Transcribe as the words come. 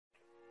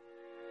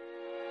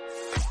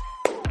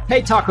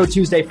Hey, Taco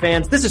Tuesday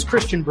fans, this is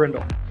Christian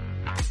Brindle.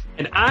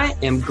 And I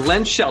am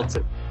Glenn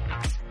Shelton.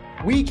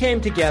 We came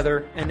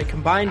together and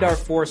combined our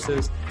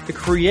forces to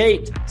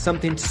create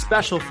something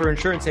special for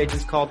insurance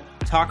agents called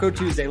Taco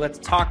Tuesday. Let's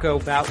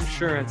taco about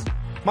insurance.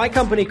 My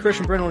company,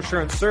 Christian Brindle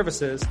Insurance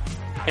Services,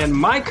 and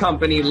my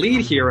company, Lead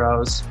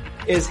Heroes,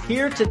 is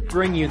here to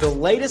bring you the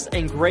latest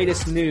and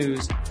greatest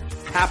news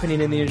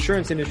happening in the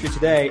insurance industry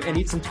today and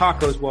eat some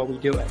tacos while we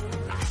do it.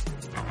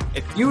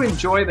 If you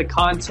enjoy the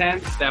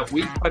content that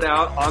we put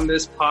out on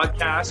this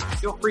podcast,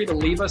 feel free to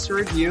leave us a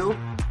review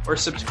or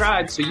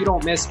subscribe so you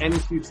don't miss any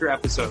future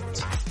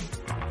episodes.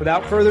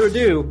 Without further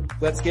ado,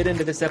 let's get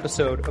into this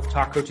episode of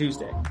Taco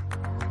Tuesday.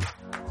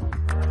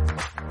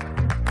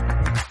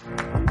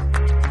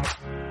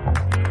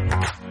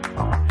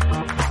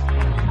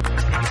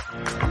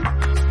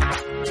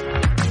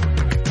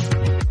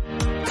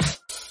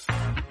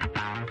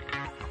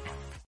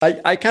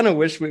 I kind of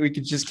wish we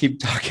could just keep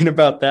talking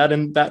about that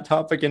and that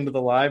topic into the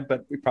live,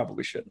 but we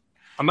probably shouldn't.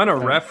 I'm going to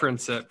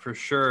reference it for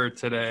sure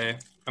today.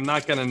 I'm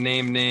not going to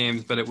name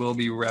names, but it will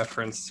be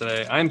referenced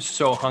today. I'm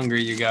so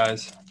hungry, you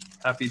guys.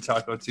 Happy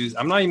Taco Tuesday.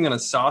 I'm not even going to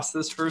sauce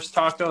this first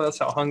taco. That's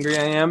how hungry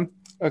I am.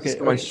 Okay. Just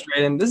going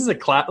straight in. This is a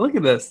look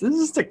at this. This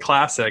is just a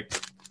classic.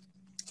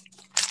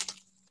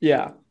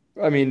 Yeah.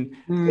 I mean,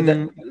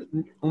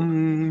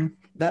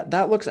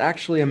 that looks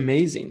actually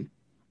amazing.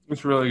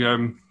 It's really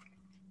good.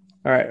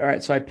 All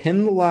right. So I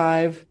pinned the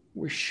live.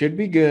 We should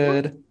be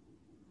good.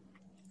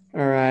 All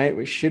right.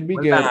 We should be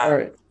good. All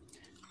right.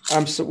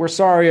 We're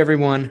sorry,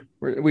 everyone.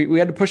 We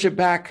had to push it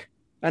back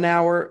an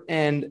hour,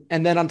 and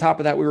then on top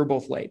of that, we were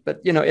both late.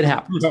 But it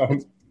happens. No.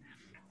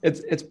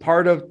 It's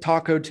part of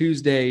Taco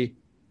Tuesday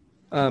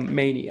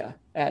mania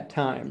at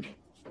times.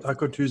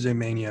 Taco Tuesday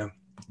mania.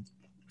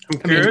 I'm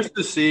curious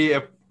to see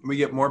if we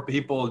get more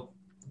people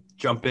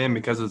jump in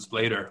because it's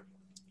later.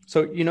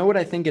 So you know what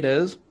I think it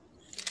is?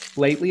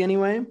 Lately,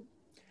 anyway.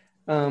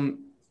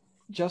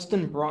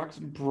 Justin Brock's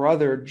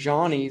brother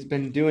Johnny's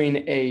been doing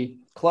a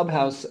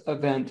Clubhouse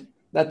event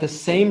at the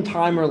same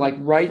time or like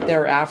right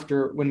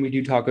thereafter when we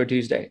do Taco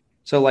Tuesday.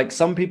 So like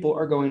some people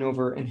are going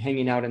over and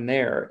hanging out in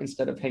there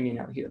instead of hanging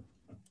out here.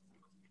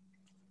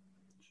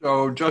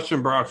 So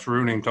Justin Brock's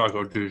ruining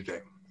Taco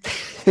Tuesday.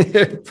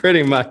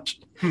 Pretty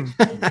much. All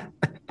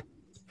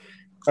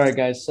right,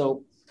 guys.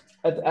 So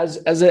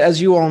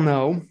as you all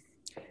know,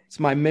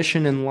 it's my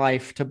mission in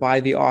life to buy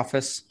the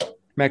office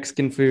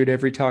Mexican food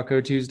every Taco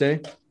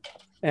Tuesday.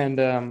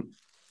 And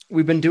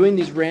we've been doing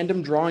these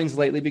random drawings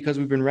lately because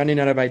we've been running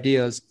out of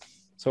ideas.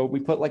 So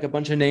we put like a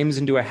bunch of names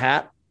into a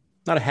hat,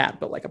 not a hat,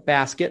 but like a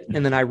basket.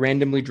 And then I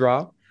randomly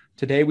draw.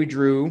 Today we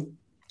drew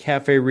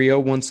Cafe Rio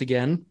once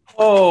again.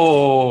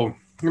 Oh,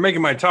 you're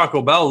making my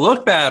Taco Bell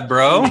look bad,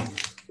 bro. Oof.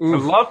 I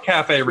love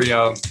Cafe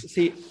Rio.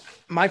 See,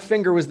 my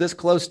finger was this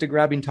close to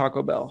grabbing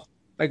Taco Bell.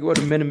 I would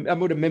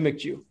have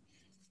mimicked you.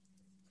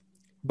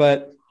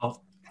 But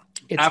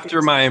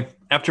after my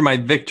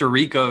Victor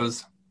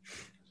Rico's,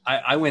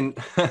 I went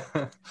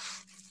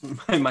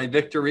my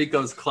Victor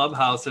Rico's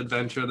Clubhouse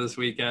adventure this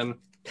weekend.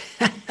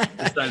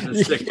 Decided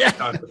to stick with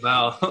Taco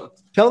Bell.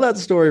 Tell that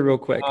story real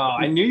quick. Oh,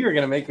 I knew you were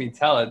going to make me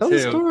tell it. Tell the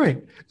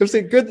story. It's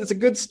a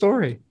good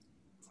story.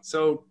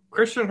 So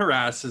Christian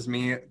harasses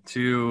me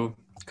to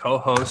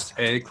co-host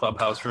a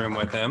Clubhouse room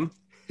with him.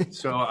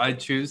 So I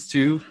choose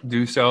to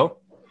do so.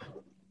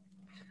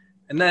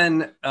 And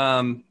then,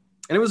 and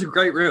it was a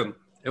great room.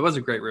 It was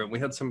a great room. We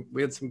had some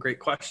great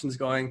questions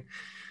going.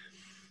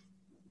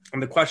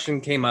 And the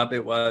question came up.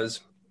 It was,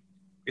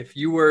 if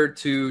you were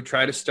to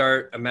try to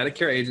start a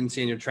Medicare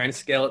agency and you're trying to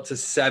scale it to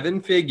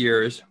 7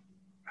 figures,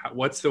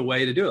 what's the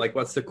way to do it? Like,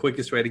 what's the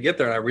quickest way to get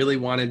there? And I really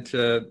wanted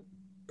to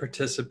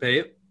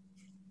participate.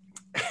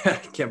 I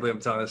can't believe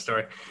I'm telling this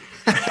story.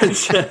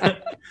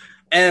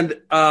 And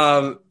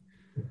I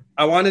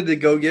wanted to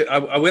go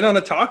I went on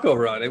a taco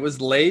run. It was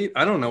late.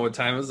 I don't know what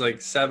time. It was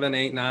like 7,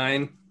 8,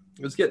 9.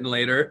 It was getting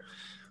later.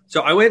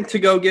 So I went to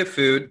go get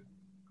food.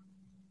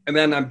 And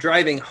then I'm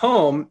driving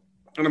home.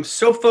 And I'm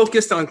so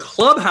focused on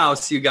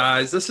Clubhouse, you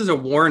guys. This is a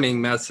warning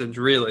message,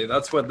 really.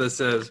 That's what this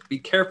is. Be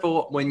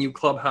careful when you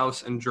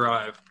Clubhouse and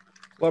drive.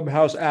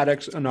 Clubhouse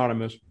Addicts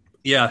Anonymous.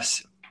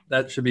 Yes,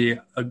 that should be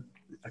a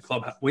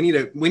Clubhouse. We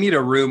need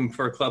a room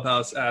for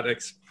Clubhouse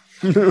addicts.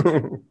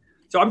 So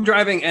I'm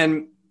driving,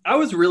 and I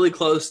was really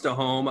close to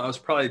home. I was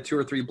probably 2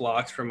 or 3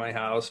 blocks from my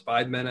house,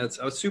 5 minutes.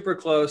 I was super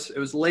close. It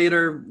was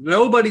later.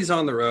 Nobody's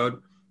on the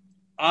road.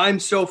 I'm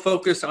so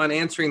focused on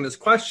answering this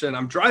question.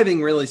 I'm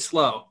driving really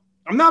slow.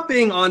 I'm not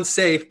being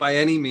unsafe by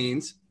any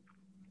means,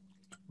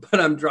 but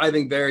I'm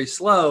driving very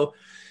slow.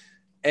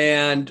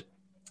 And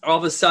all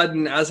of a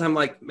sudden, as I'm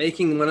like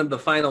making one of the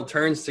final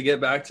turns to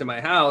get back to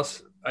my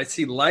house, I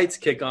see lights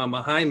kick on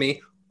behind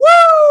me.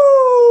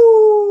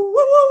 Woo! Woo,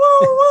 woo,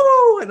 woo,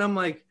 woo. And I'm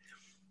like,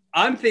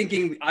 I'm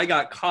thinking I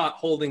got caught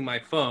holding my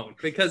phone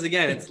because,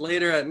 again, it's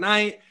later at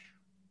night.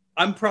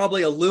 I'm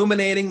probably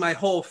illuminating my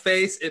whole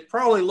face. It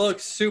probably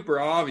looks super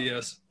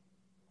obvious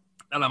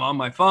that I'm on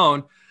my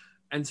phone.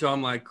 And so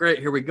I'm like, great,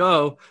 here we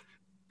go.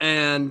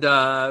 And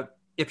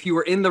if you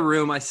were in the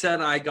room, I said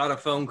I got a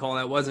phone call.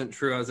 That wasn't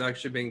true. I was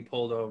actually being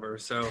pulled over.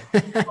 So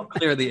I'll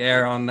clear the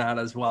air on that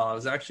as well. I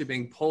was actually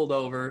being pulled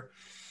over.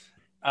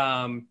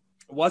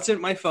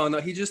 Wasn't my phone,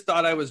 though. He just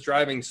thought I was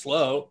driving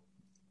slow.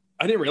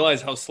 I didn't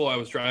realize how slow I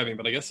was driving,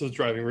 but I guess I was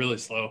driving really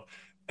slow.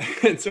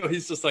 And so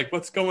he's just like,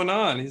 what's going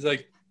on? He's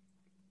like,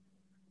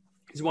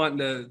 he's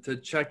wanting to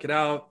check it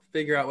out,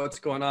 figure out what's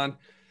going on.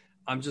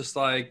 I'm just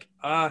like,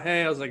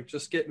 hey, I was like,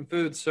 just getting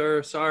food,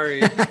 sir.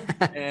 Sorry.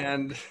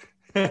 And,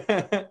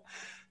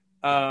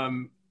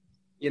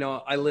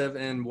 I live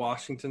in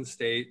Washington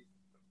State.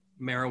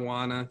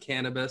 Marijuana,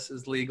 cannabis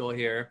is legal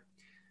here.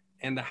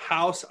 And the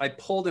house, I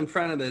pulled in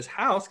front of this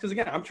house because,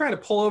 again, I'm trying to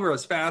pull over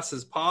as fast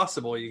as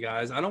possible, you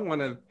guys. I don't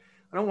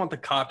want the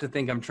cop to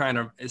think I'm trying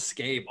to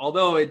escape.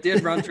 Although it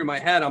did run through my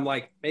head. I'm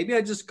like, maybe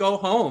I just go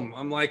home.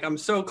 I'm like, I'm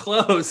so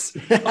close.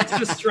 Let's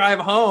just drive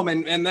home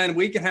and then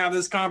we can have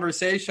this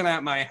conversation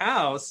at my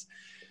house.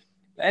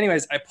 But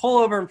anyways, I pull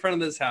over in front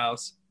of this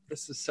house.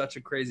 This is such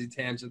a crazy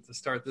tangent to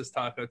start this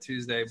Taco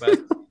Tuesday,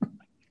 but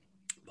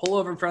pull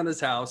over in front of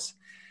this house.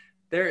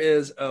 There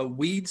is a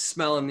weed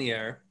smell in the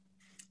air.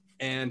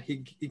 And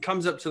he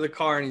comes up to the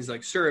car and he's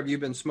like, sir, have you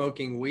been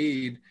smoking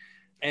weed?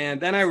 And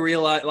then I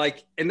realized,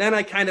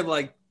 I kind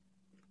of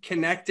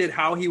connected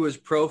how he was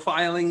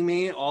profiling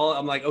me.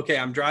 I'm like, okay,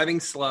 I'm driving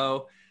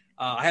slow.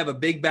 I have a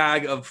big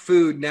bag of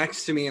food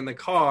next to me in the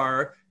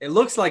car. It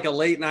looks like a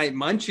late night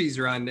munchies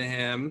run to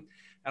him.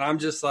 And I'm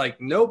just like,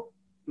 nope,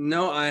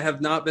 no, I have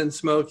not been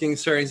smoking,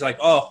 sir. He's like,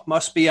 oh,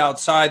 must be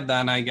outside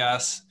then, I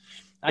guess.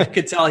 I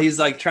could tell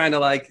he's trying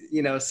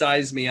to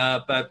size me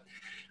up. But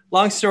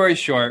long story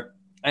short,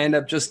 I end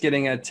up just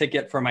getting a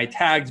ticket for my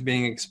tags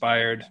being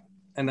expired,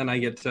 and then I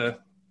get to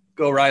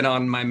go right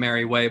on my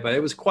merry way. But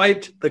it was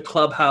quite the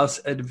clubhouse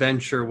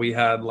adventure we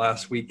had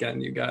last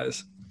weekend, you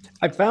guys.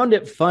 I found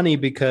it funny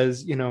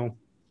because, there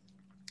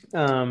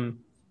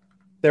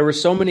were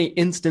so many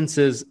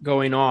instances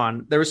going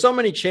on. There were so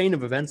many chain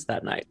of events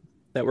that night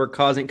that were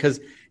causing,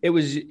 because it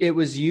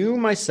was you,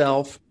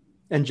 myself,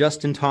 and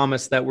Justin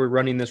Thomas that were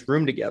running this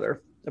room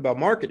together about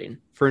marketing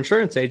for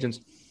insurance agents.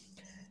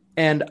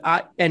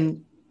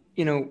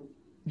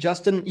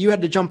 Justin, you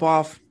had to jump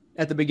off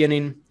at the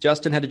beginning.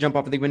 Justin had to jump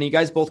off at the beginning. You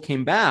guys both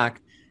came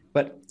back,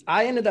 but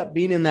I ended up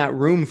being in that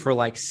room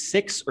for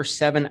 6 or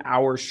 7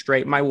 hours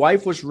straight. My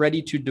wife was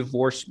ready to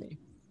divorce me.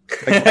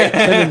 Right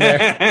then and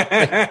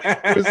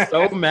there. She was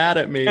so mad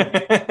at me.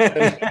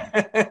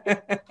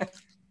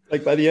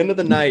 By the end of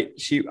the night,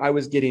 I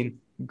was getting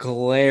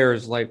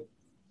glares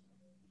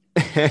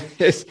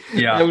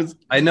yeah,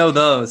 I know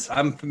those.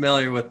 I'm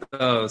familiar with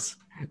those.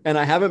 And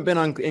I haven't been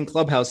in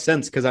Clubhouse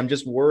since because I'm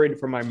just worried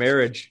for my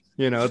marriage,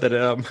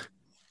 that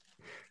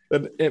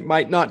it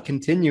might not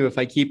continue if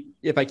I keep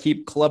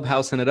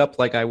Clubhousing it up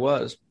like I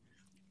was.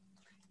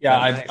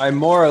 Yeah, I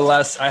more or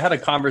less, I had a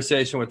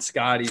conversation with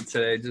Scotty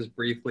today, just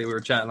briefly. We were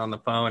chatting on the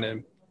phone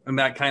and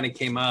that kind of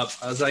came up.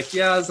 I was like,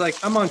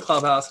 I'm on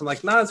Clubhouse. I'm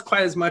like, not as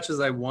quite as much as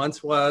I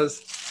once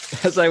was.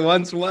 I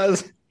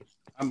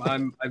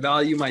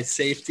value my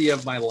safety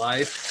of my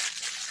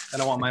life. I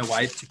don't want my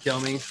wife to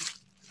kill me.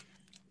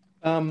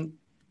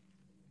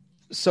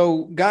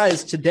 So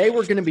guys, today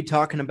we're going to be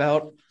talking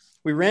about,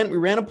 we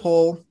ran a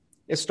poll.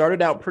 It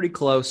started out pretty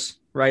close,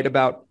 right?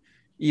 About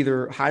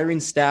either hiring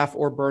staff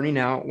or burning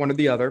out, one or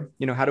the other,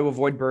 how to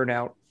avoid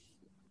burnout.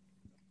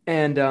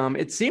 And,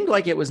 it seemed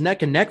like it was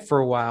neck and neck for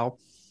a while.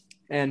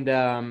 And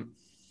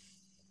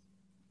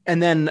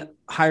then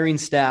hiring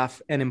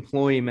staff and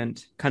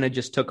employment kind of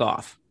just took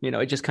off,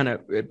 it just kind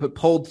of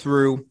pulled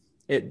through.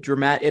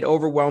 It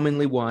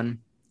overwhelmingly won.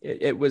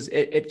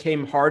 It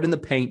came hard in the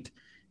paint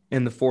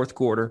in the fourth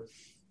quarter.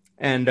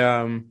 And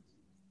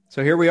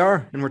so here we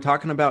are, and we're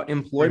talking about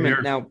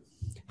employment.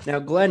 Now,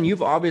 Glenn,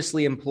 you've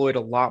obviously employed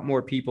a lot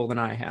more people than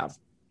I have.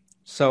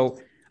 So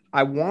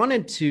I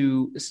wanted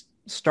to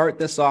start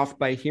this off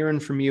by hearing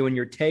from you and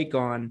your take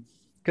on,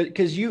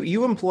 because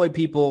you employ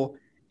people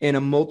in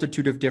a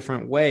multitude of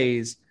different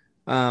ways.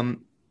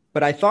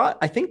 But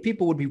I think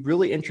people would be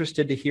really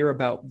interested to hear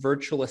about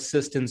virtual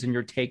assistants and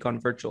your take on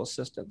virtual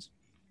assistants.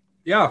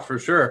 Yeah, for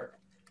sure.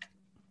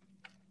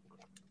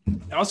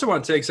 I also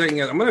want to take a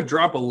second. I'm going to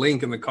drop a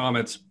link in the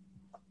comments.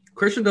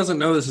 Christian doesn't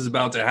know this is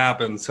about to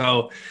happen,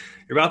 so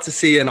you're about to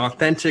see an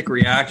authentic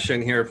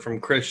reaction here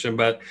from Christian,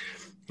 but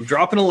I'm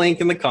dropping a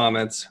link in the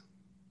comments.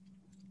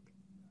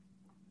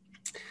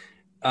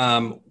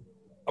 I'm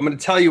going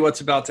to tell you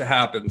what's about to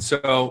happen.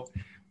 So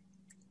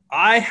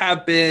I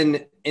have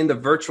been in the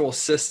virtual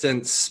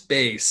assistant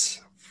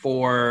space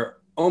for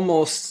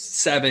almost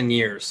 7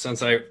 years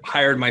since I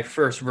hired my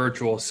first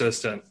virtual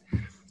assistant.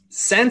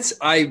 Since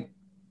I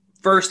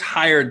first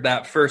hired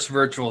that first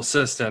virtual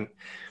assistant,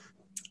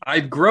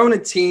 I've grown a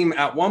team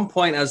at one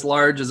point as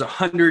large as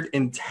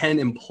 110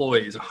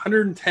 employees,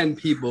 110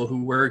 people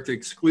who worked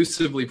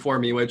exclusively for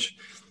me, which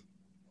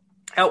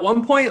at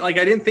one point, I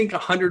didn't think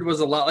 100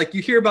 was a lot.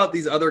 You hear about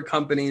these other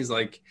companies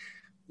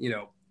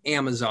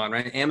Amazon,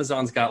 right?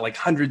 Amazon's got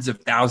hundreds of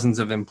thousands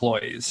of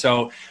employees.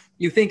 So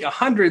you think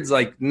 100's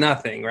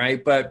nothing,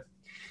 right? But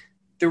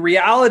the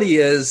reality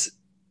is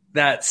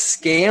that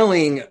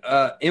scaling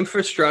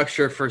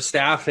infrastructure for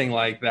staffing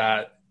like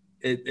that,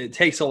 it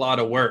takes a lot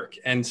of work.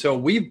 And so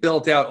we've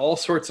built out all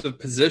sorts of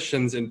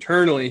positions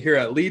internally here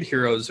at Lead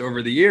Heroes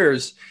over the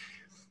years.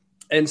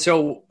 And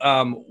so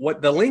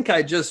what the link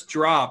I just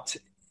dropped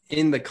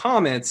in the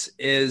comments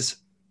is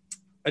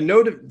a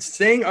note of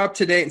staying up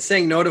to date and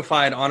staying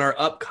notified on our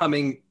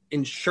upcoming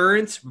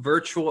insurance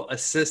virtual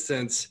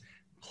assistance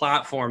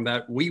platform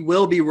that we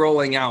will be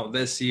rolling out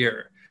this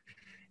year.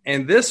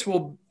 And this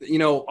will,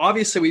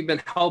 obviously we've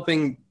been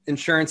helping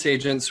insurance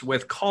agents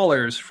with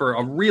callers for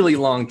a really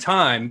long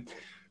time,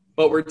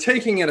 but we're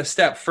taking it a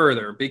step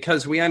further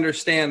because we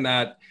understand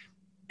that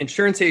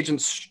insurance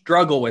agents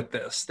struggle with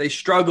this. They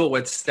struggle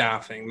with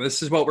staffing.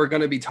 This is what we're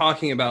going to be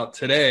talking about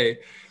today.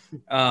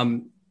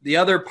 The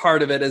other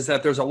part of it is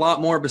that there's a lot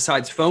more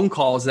besides phone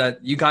calls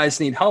that you guys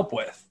need help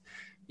with.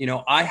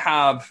 I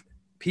have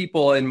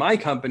people in my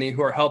company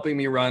who are helping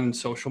me run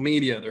social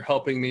media. They're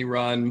helping me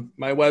run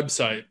my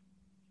website.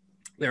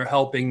 They're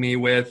helping me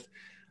with,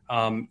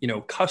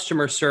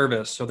 customer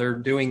service. So they're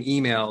doing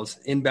emails,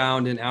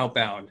 inbound and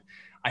outbound.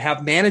 I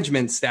have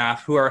management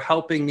staff who are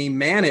helping me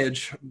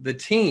manage the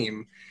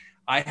team.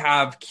 I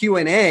have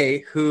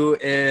Q&A who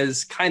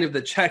is kind of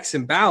the checks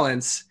and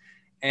balance,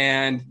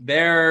 and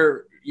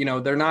they're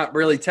not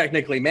really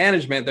technically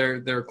management.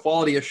 They're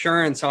quality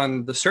assurance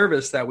on the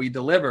service that we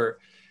deliver.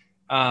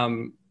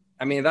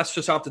 That's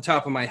just off the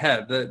top of my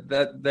head.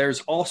 That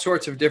there's all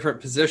sorts of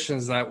different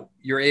positions that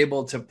you're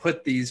able to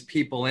put these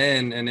people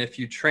in. And if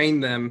you train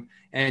them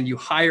and you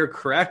hire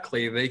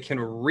correctly, they can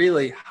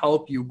really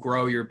help you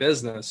grow your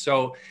business.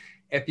 So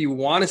if you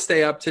want to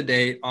stay up to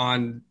date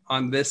on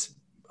this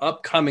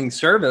upcoming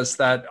service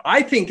that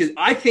I think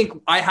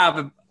I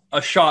have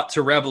a shot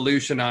to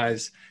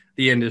revolutionize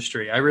the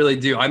industry. I really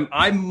do.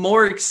 I'm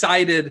more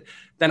excited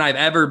than I've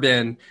ever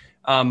been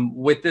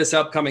with this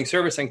upcoming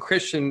service. And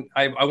Christian,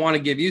 I want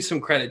to give you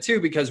some credit too,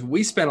 because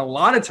we spent a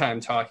lot of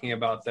time talking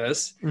about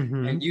this,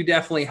 and you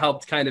definitely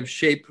helped kind of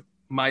shape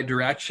my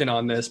direction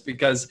on this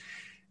because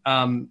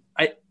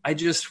I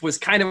just was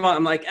kind of,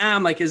 I'm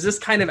like, is this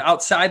kind of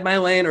outside my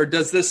lane, or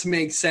does this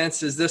make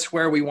sense? Is this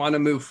where we want to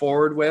move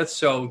forward with?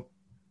 So,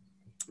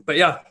 but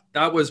yeah,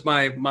 that was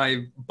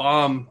my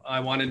bomb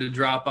I wanted to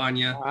drop on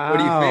you. Wow. What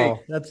do you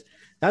think?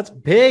 That's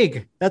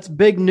big. That's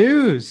big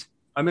news.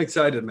 I'm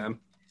excited, man.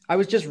 I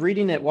was just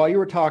reading it while you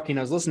were talking.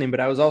 I was listening, but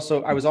I was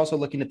also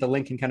looking at the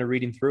link and kind of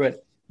reading through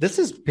it. This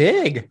is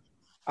big.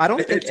 I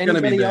don't think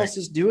anybody else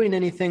is doing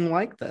anything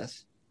like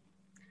this.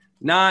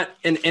 Not,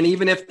 and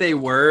even if they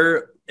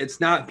were, it's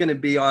not going to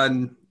be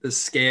on the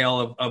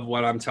scale of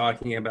what I'm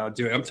talking about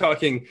doing. I'm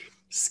talking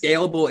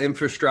scalable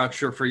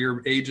infrastructure for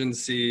your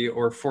agency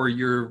or for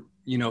your,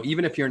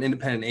 even if you're an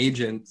independent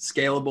agent,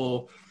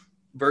 scalable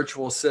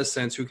virtual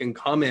assistants who can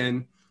come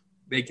in,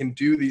 they can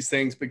do these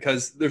things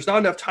because there's not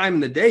enough time in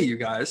the day, you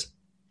guys.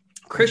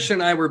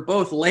 Christian and I were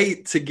both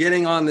late to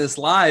getting on this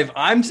live.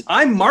 I'm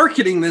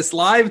marketing this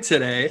live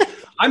today.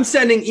 I'm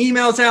sending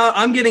emails out.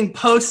 I'm getting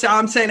posts out.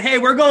 I'm saying, hey,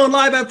 we're going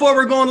live at 4.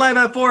 We're going live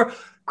at 4.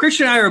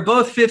 Christian and I are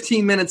both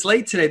 15 minutes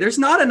late today. There's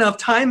not enough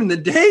time in the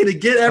day to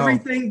get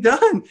everything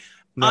done.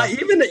 No.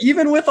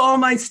 Even with all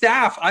my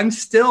staff, I'm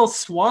still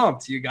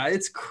swamped, you guys.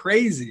 It's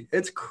crazy.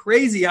 It's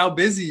crazy how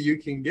busy you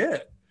can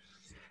get.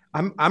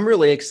 I'm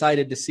really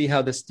excited to see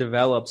how this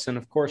develops. And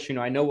of course,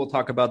 I know we'll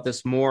talk about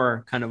this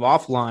more kind of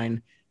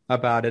offline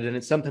about it. And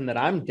it's something that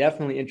I'm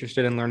definitely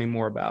interested in learning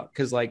more about.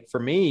 Because like for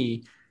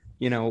me,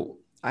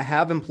 I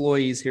have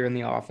employees here in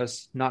the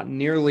office, not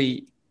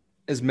nearly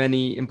as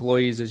many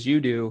employees as you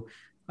do.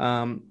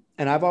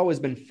 And I've always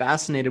been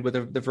fascinated with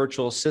the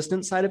virtual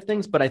assistant side of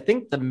things. But I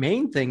think the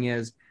main thing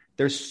is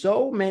there's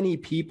so many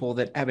people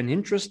that have an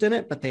interest in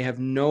it, but they have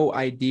no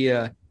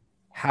idea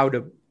how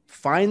to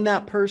find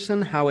that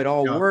person, how it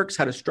all works,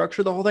 how to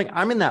structure the whole thing.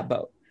 I'm in that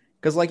boat.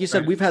 Because like you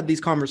said, we've had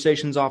these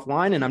conversations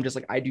offline and I'm just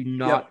like, I do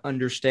not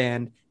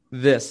understand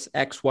this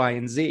X, Y,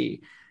 and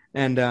Z.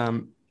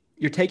 And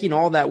you're taking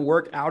all that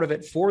work out of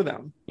it for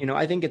them.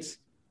 I think it's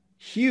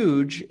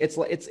huge.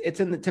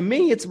 To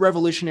me, it's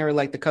revolutionary.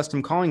 Like the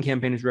custom calling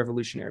campaign is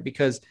revolutionary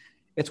because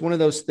it's one of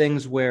those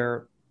things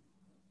where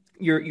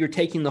you're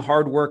taking the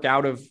hard work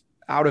out of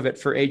it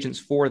for agents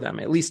for them,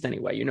 at least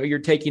anyway. You're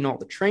taking all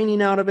the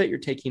training out of it. You're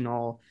taking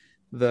all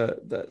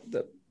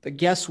the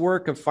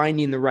guesswork of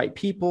finding the right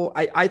people.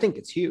 I think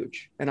it's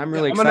huge, and I'm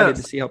really excited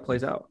to see how it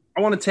plays out.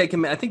 I want to take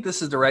him. I think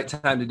this is the right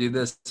time to do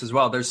this as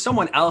well. There's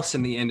someone else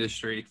in the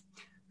industry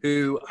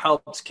who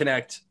helps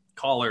connect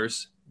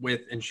callers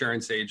with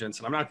insurance agents,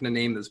 and I'm not going to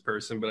name this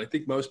person, but I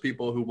think most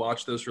people who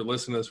watch this or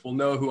listen to this will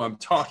know who I'm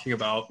talking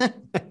about.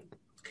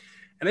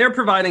 And they're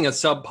providing a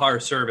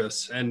subpar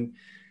service, and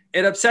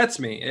it upsets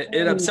me.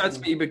 It upsets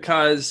me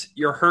because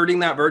you're hurting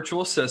that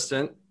virtual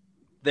assistant.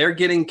 They're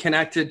getting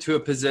connected to a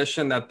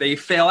position that they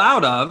fail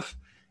out of,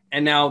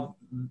 and now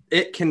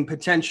it can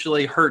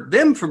potentially hurt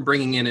them from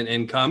bringing in an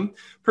income,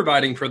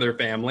 providing for their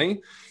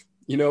family,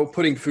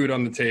 putting food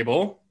on the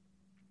table.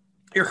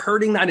 You're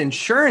hurting that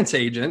insurance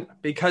agent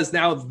because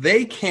now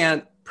they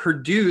can't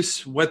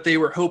produce what they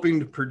were hoping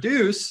to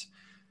produce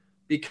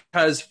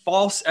because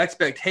false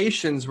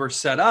expectations were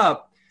set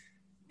up.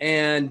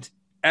 And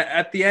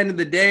at the end of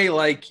the day,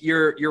 like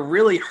you're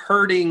really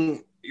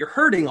hurting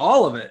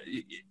all of it.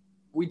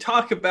 We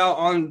talk about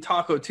on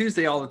Taco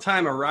Tuesday all the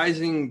time, a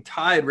rising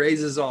tide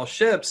raises all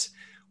ships.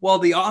 Well,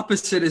 the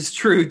opposite is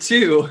true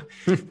too.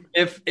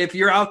 If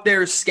you're out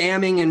there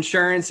scamming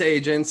insurance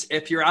agents,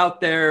 if you're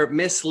out there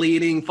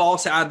misleading,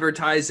 false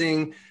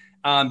advertising,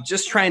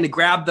 just trying to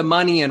grab the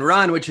money and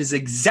run, which is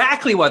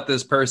exactly what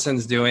this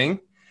person's doing,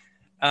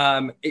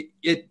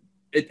 it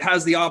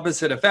has the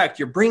opposite effect.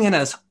 You're bringing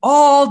us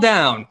all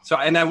down. So,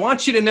 and I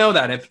want you to know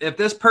that if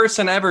this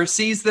person ever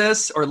sees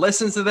this or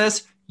listens to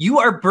this, you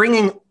are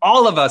bringing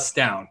all of us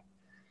down.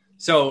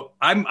 So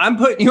I'm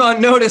putting you on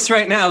notice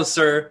right now,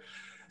 sir.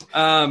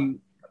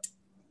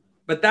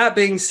 But that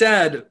being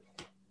said,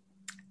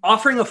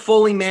 offering a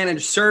fully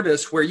managed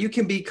service where you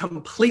can be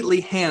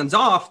completely hands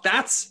off,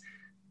 that's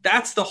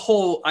the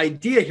whole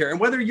idea here. And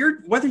whether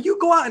you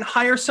go out and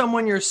hire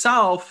someone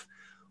yourself,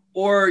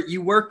 or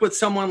you work with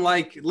someone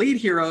like Lead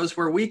Heroes,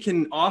 where we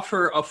can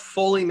offer a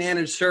fully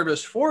managed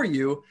service for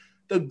you,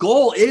 the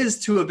goal is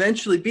to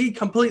eventually be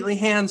completely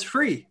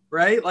hands-free,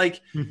 right? Like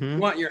you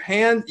want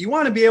you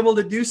want to be able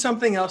to do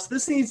something else.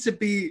 This needs to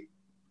be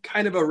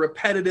kind of a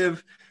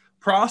repetitive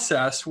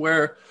process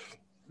where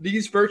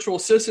these virtual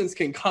assistants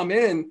can come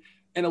in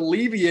and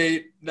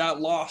alleviate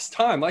that lost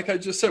time. Like I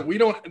just said,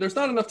 there's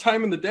not enough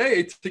time in the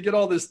day to get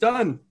all this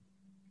done.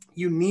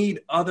 You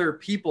need other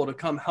people to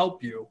come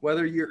help you,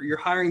 whether you're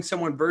hiring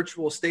someone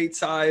virtual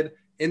stateside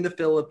in the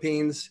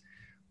Philippines,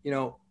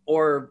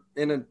 or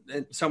in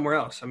somewhere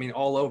else. I mean,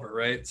 all over,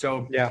 right?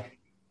 So yeah,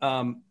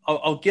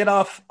 I'll get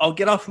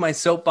off my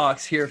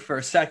soapbox here for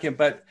a second,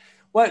 but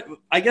what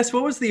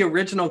was the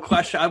original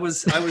question? I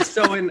was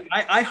so in.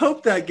 I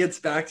hope that gets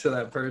back to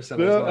that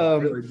person. I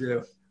really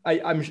do.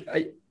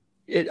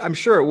 I'm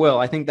sure it will.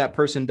 I think that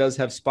person does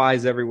have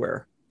spies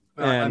everywhere,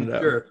 I'm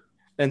sure.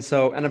 And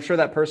I'm sure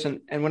that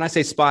person, and when I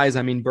say spies,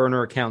 I mean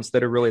burner accounts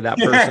that are really that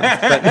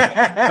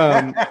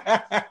person.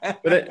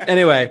 But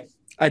anyway,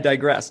 I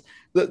digress.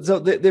 So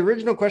the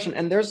original question,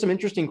 and there's some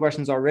interesting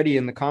questions already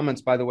in the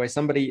comments, by the way.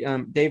 Somebody,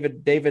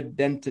 David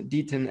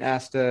Deaton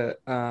asked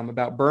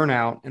about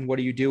burnout and what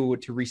do you do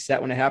to reset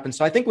when it happens.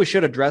 So I think we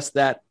should address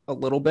that a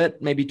little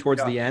bit, maybe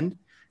towards the end.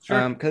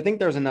 Sure. Because I think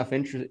there's enough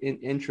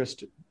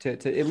interest to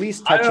at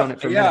least touch on it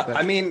for a minute.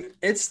 I mean,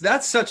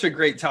 that's such a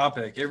great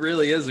topic. It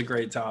really is a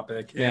great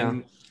topic. Yeah.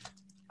 And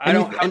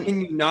how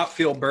can you not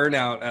feel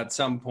burnout at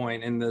some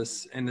point in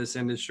this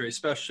industry,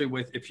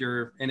 especially if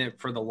you're in it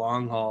for the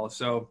long haul?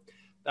 So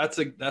that's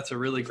a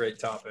really great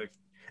topic.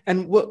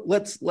 And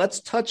let's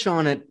touch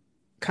on it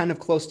kind of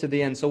close to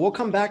the end. So we'll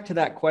come back to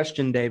that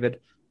question, David.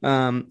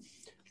 But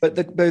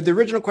the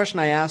original question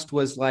I asked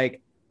was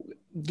like,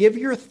 give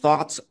your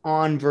thoughts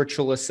on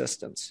virtual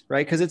assistants,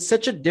 right? Because it's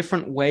such a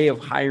different way of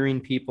hiring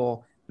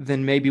people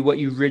than maybe what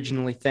you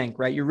originally think,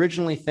 right? You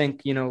originally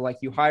think, like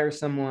you hire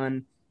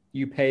someone,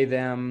 you pay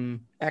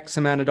them X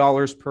amount of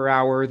dollars per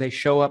hour. They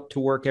show up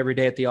to work every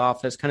day at the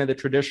office, kind of the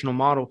traditional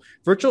model.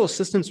 Virtual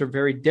assistants are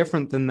very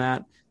different than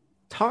that.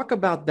 Talk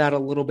about that a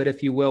little bit,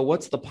 if you will.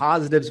 What's the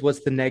positives?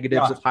 What's the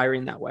negatives of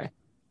hiring that way?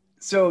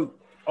 So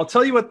I'll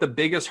tell you what the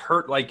biggest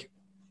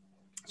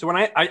so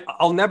when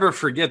I'll never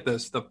forget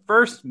this, the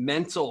first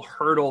mental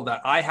hurdle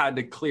that I had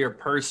to clear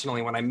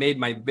personally when I made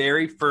my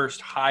very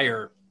first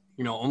hire,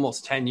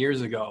 almost 10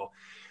 years ago,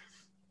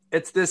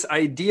 it's this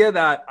idea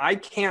that I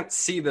can't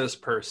see this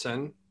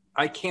person.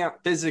 I can't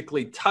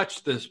physically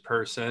touch this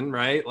person,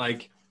 right?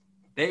 Like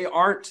they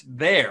aren't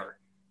there,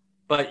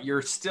 but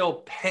you're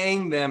still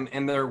paying them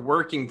and they're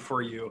working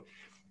for you.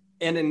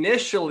 And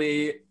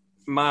initially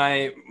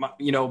my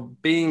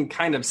being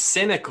kind of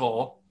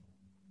cynical,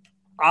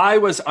 I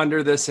was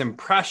under this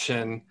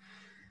impression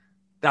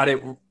that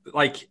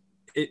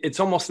it's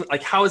almost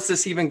like, how is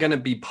this even going to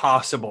be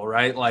possible?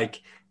 Right?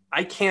 Like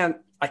I can't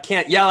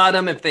yell at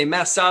them if they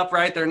mess up,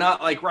 right? They're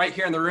not like right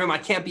here in the room. I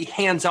can't be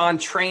hands-on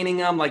training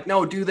them. Like,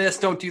 no, do this,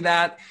 don't do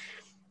that.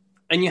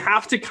 And you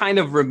have to kind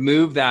of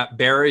remove that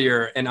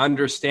barrier and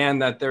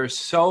understand that there's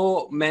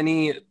so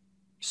many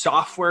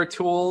software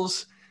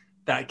tools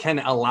that can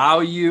allow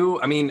you,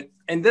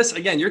 and this,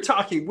 again, you're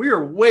talking, we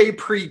are way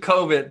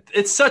pre-COVID.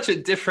 It's such a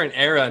different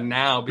era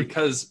now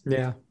because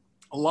a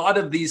lot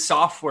of these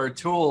software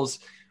tools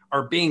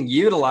are being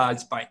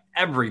utilized by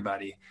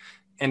everybody.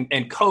 And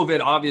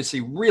COVID obviously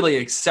really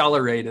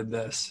accelerated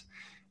this.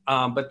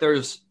 But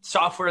there's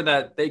software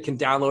that they can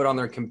download on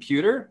their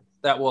computer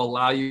that will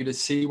allow you to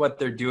see what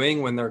they're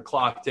doing when they're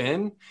clocked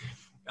in.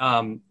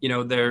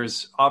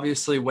 There's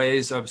obviously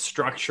ways of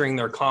structuring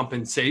their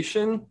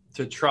compensation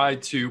to try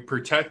to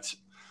protect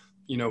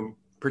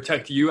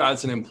you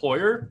as an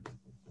employer.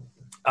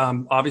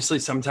 Obviously,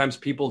 sometimes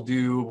people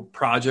do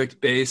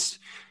project-based,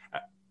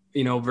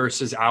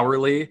 versus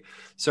hourly.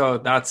 So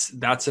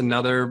that's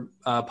another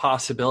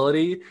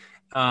possibility.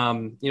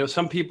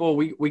 Some people,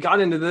 we got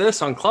into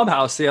this on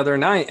Clubhouse the other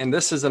night, and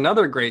this is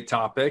another great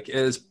topic,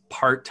 is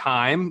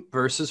part-time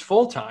versus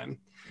full-time.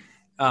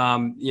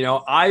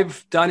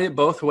 I've done it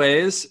both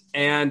ways,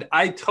 and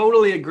I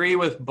totally agree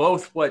with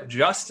both what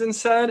Justin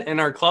said in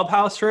our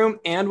clubhouse room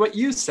and what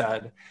you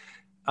said.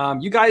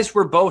 You guys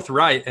were both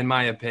right, in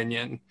my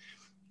opinion.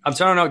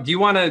 So I don't know. Do you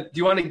want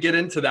to get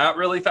into that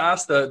really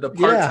fast? The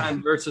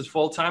part-time versus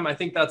full-time? I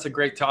think that's a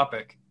great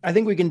topic. I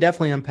think we can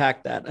definitely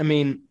unpack that. I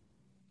mean,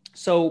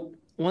 so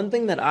one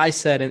thing that I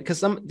said, and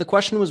because the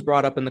question was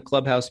brought up in the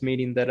clubhouse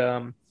meeting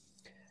that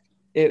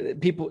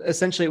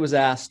it was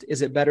asked,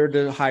 is it better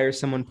to hire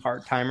someone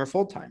part-time or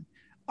full-time?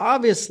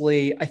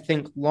 Obviously, I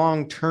think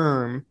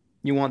long-term,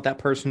 you want that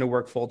person to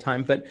work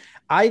full-time, but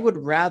I would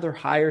rather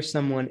hire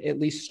someone at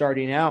least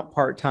starting out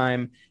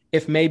part-time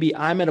if maybe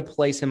I'm at a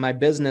place in my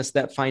business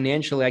that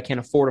financially I can't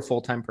afford a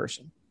full-time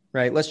person,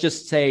 right? Let's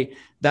just say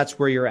that's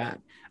where you're at.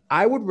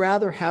 I would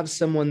rather have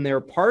someone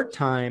there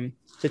part-time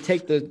to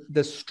take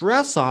the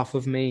stress off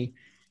of me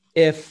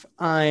if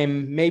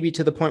I'm maybe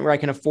to the point where I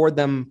can afford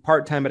them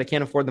part-time, but I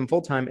can't afford them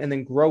full-time, and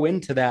then grow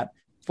into that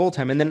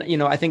full-time. And then,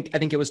 I think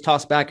it was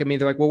tossed back at me.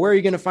 They're like, well, where are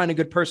you going to find a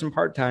good person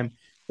part-time?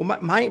 Well,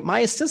 my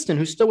assistant,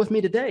 who's still with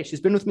me today,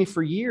 she's been with me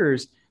for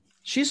years.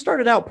 She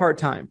started out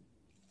part-time.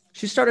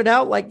 She started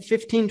out like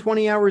 15,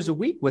 20 hours a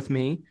week with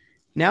me.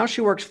 Now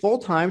she works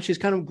full-time. She's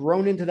kind of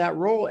grown into that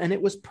role, and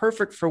it was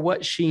perfect for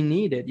what she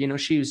needed.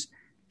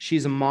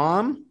 She's a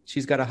mom.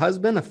 She's got a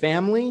husband, a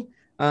family.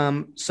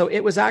 So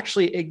it was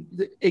actually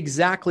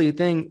exactly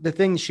the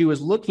thing she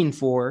was looking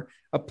for,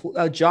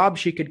 a job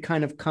she could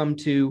kind of come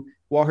to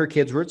while her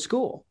kids were at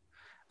school.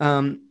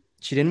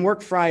 She didn't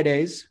work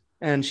Fridays,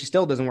 and she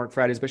still doesn't work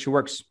Fridays, but she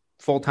works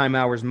full-time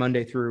hours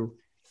Monday through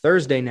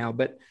Thursday now.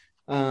 But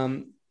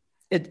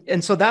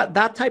so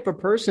that type of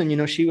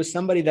person, she was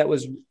somebody that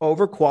was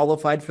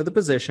overqualified for the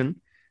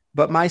position.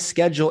 But my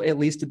schedule, at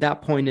least at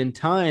that point in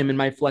time, and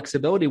my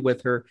flexibility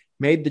with her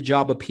made the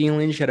job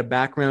appealing. She had a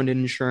background in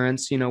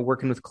insurance,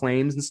 working with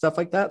claims and stuff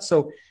like that.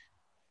 So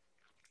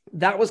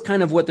that was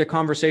kind of what the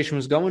conversation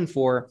was going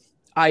for.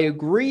 I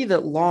agree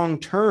that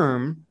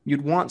long-term,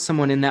 you'd want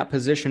someone in that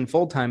position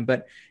full-time,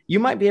 but you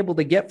might be able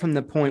to get from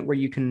the point where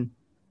you can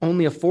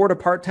only afford a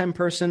part-time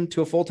person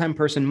to a full-time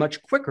person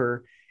much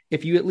quicker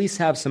if you at least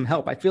have some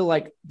help. I feel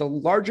like the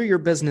larger your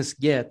business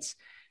gets,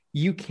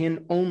 you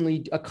can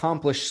only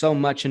accomplish so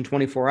much in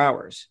 24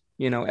 hours,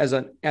 as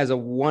a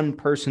one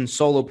person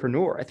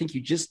solopreneur. I think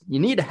you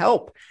need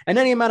help, and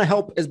any amount of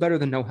help is better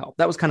than no help.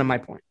 That was kind of my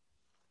point.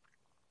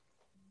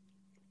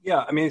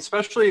 Yeah. I mean,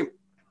 especially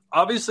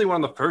obviously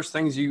one of the first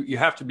things you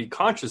have to be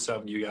conscious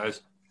of, you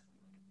guys.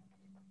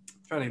 I'm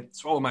trying to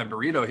swallow my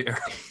burrito here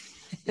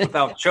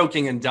without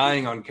choking and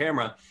dying on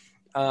camera.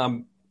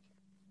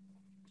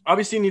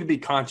 Obviously you need to be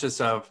conscious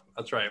of,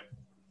 that's right.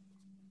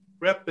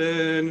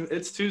 Reppin'.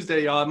 It's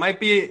Tuesday, y'all. It might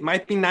be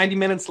 90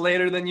 minutes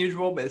later than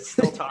usual, but it's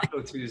still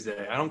Taco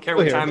Tuesday. I don't care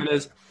what time it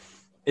is.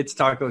 It's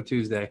Taco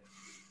Tuesday.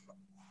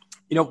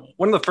 One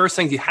of the first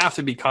things you have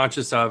to be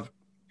conscious of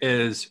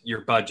is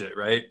your budget,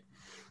 right?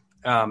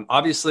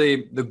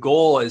 Obviously, the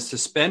goal is to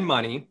spend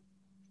money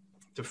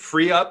to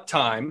free up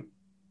time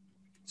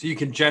so you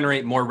can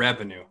generate more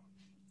revenue.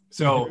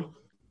 So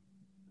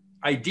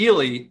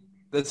ideally,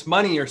 this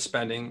money you're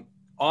spending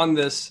on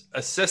this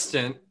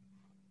assistant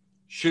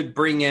should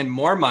bring in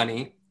more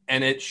money,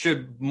 and it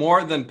should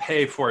more than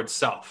pay for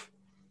itself.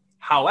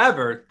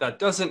 However, that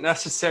doesn't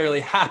necessarily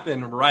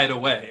happen right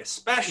away,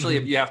 especially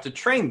if you have to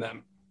train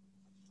them.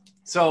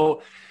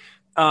 So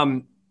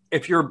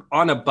if you're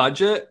on a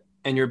budget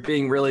and you're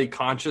being really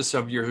conscious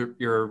of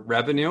your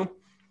revenue,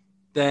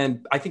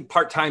 then I think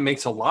part-time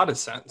makes a lot of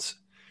sense.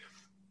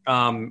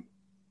 And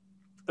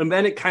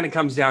then it kind of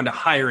comes down to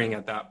hiring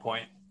at that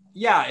point.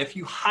 Yeah, if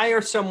you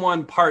hire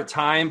someone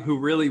part-time who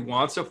really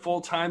wants a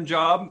full-time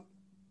job,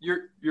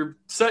 you're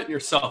setting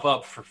yourself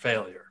up for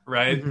failure,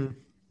 right? Mm-hmm.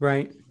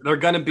 Right. They're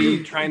going to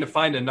be trying to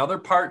find another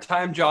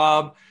part-time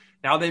job.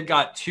 Now they've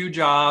got two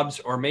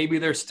jobs, or maybe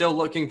they're still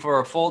looking for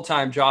a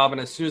full-time job.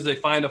 And as soon as they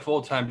find a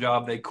full-time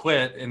job, they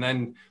quit, and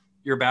then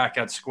you're back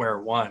at square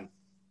one.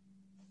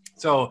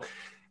 So,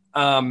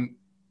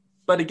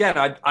 but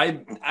again, I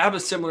have a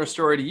similar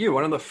story to you.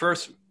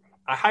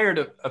 I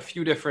hired a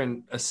few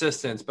different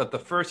assistants, but the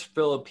first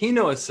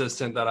Filipino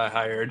assistant that I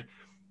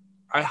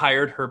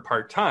hired her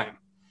part-time.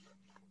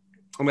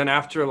 And then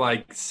after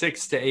like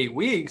 6 to 8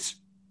 weeks,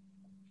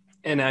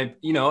 and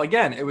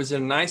again, it was a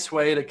nice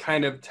way to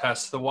kind of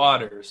test the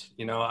waters.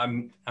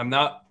 I'm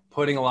not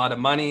putting a lot of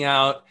money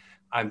out.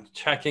 I'm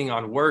checking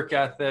on work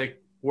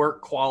ethic,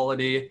 work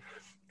quality.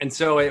 And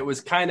so it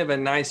was kind of a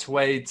nice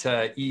way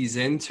to ease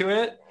into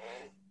it.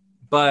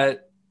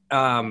 But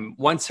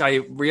once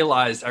I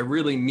realized I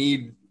really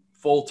need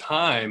full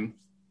time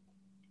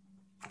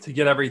to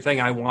get everything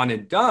I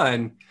wanted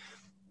done,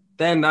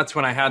 then that's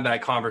when I had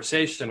that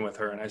conversation with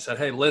her. And I said,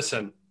 hey,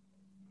 listen,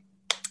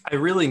 I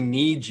really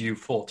need you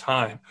full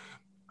time.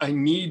 I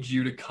need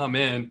you to come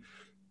in,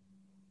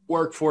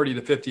 work 40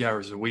 to 50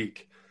 hours a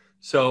week.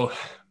 So,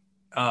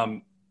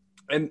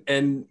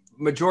 and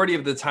majority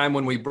of the time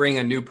when we bring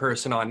a new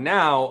person on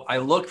now, I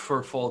look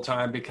for full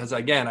time because,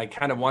 again, I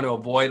kind of want to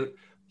avoid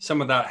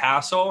some of that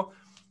hassle.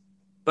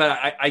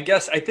 but I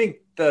guess I think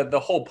the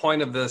whole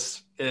point of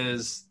this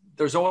is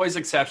there's always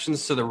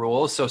exceptions to the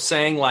rules. So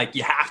saying like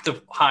you have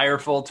to hire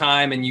full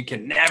time and you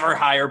can never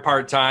hire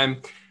part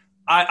time,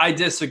 I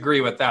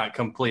disagree with that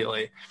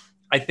completely.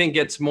 I think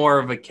it's more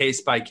of a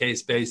case by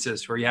case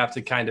basis where you have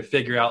to kind of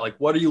figure out like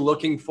what are you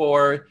looking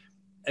for,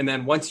 and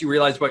then once you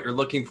realize what you're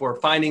looking for,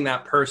 finding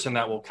that person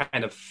that will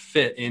kind of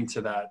fit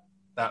into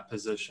that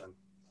position.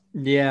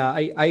 Yeah,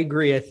 I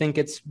agree. I think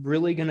it's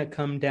really going to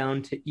come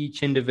down to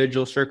each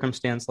individual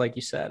circumstance, like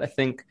you said. I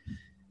think,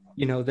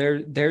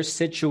 there's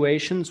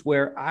situations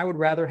where I would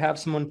rather have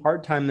someone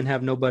part-time than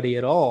have nobody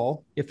at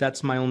all, if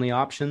that's my only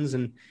options.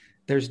 And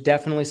there's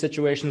definitely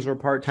situations where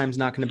part-time is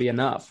not going to be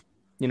enough,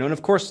 and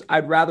of course,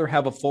 I'd rather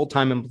have a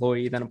full-time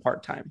employee than a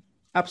part-time.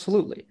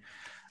 Absolutely.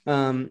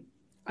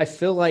 I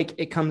feel like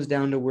it comes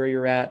down to where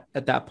you're at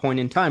that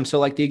point in time. So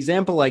like the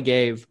example I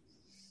gave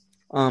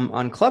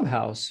on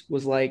Clubhouse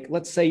was like,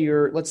 let's say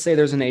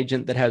there's an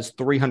agent that has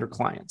 300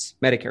 clients,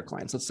 Medicare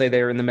clients. Let's say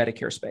they're in the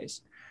Medicare space.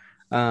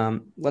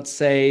 Let's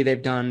say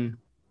they've done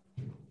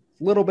a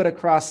little bit of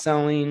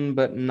cross-selling,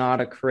 but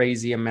not a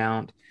crazy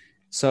amount.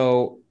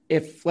 So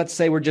if, let's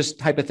say we're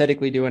just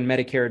hypothetically doing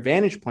Medicare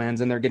Advantage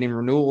plans and they're getting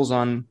renewals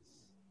on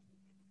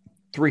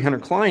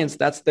 300 clients,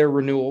 that's their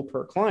renewal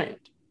per client,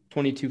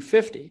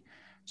 $2,250.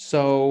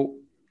 So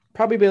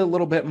probably be a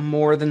little bit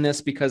more than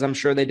this because I'm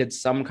sure they did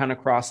some kind of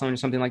cross-selling or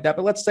something like that.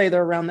 But let's say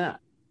they're around that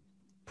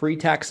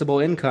pre-taxable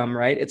income,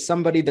 right? It's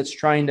somebody that's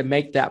trying to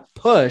make that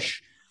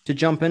push to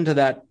jump into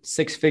that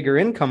six-figure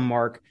income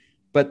mark,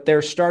 but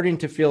they're starting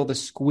to feel the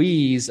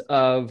squeeze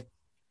of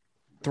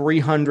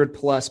 300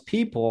 plus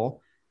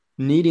people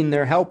needing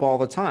their help all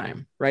the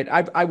time, right?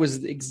 I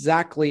was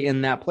exactly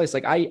in that place.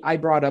 Like I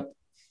brought up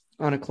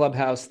on a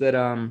Clubhouse that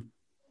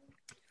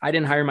I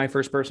didn't hire my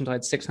first person until I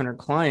had 600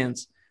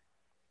 clients.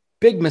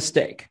 Big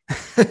mistake.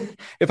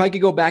 If I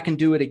could go back and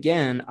do it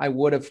again, I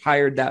would have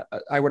hired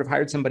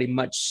somebody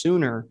much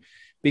sooner,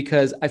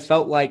 because I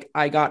felt like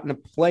I got in a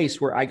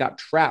place where I got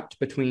trapped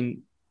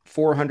between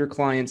 400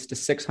 clients to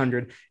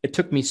 600. It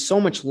took me so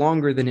much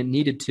longer than it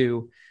needed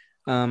to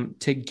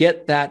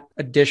get that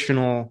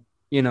additional,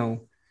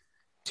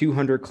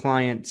 200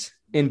 clients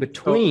in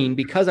between,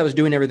 because I was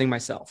doing everything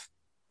myself.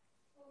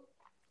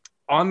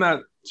 On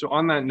that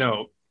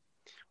note,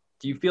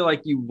 do you feel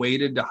like you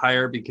waited to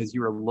hire because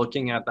you were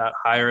looking at that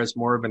hire as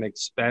more of an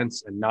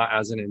expense and not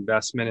as an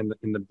investment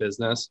in the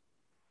business?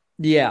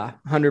 Yeah,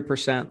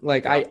 100%.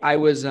 Like I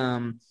was,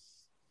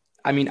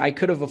 I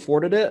could have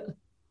afforded it,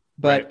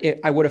 but right.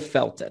 I would have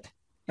felt it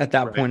at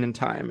that point in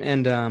time.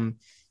 And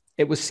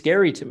it was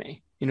scary to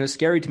me,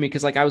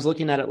 because like I was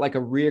looking at it like a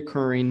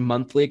reoccurring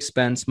monthly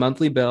expense,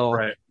 monthly bill,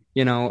 right.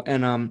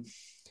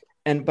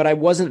 But I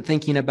wasn't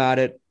thinking about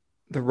it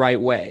the right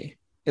way,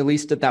 at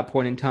least at that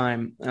point in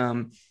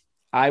time.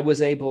 I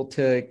was able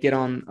to get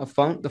on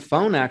the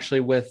phone actually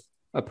with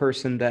a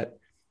person that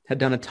had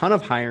done a ton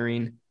of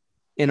hiring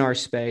in our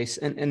space.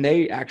 And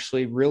they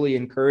actually really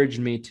encouraged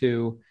me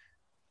to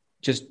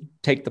just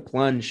take the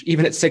plunge.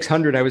 Even at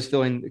 600, I was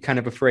feeling kind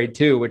of afraid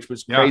too, which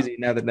was crazy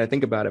now that I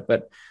think about it.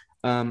 But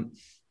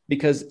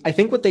because I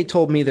think what they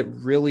told me that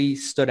really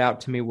stood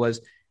out to me was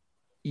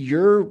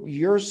you're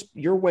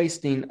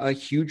wasting a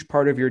huge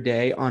part of your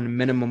day on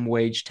minimum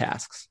wage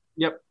tasks.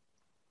 Yep.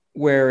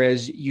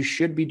 Whereas you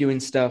should be doing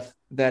stuff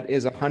that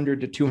is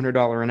 $100 to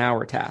 $200 an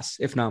hour tasks,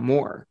 if not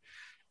more.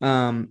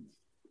 And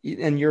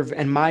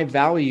my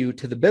value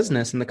to the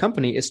business and the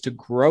company is to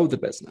grow the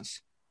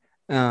business,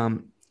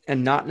 and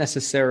not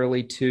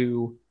necessarily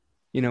to,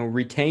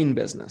 retain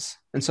business.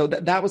 And so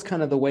that was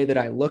kind of the way that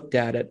I looked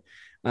at it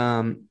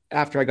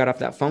after I got off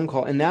that phone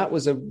call. And that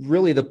was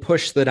really the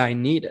push that I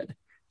needed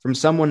from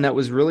someone that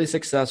was really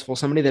successful,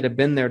 somebody that had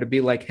been there, to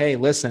be like, hey,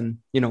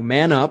 listen,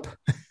 man up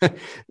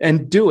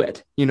and do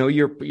it.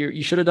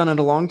 You should have done it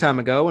a long time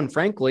ago. And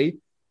frankly,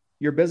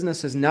 your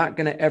business is not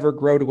going to ever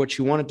grow to what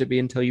you want it to be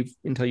until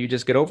you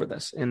just get over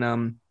this. And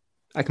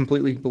I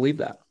completely believe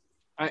that.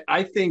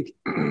 I think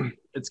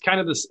it's kind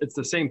of it's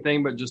the same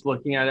thing, but just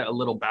looking at it a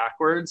little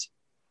backwards.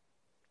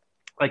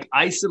 Like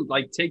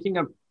taking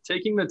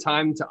the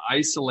time to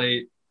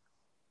isolate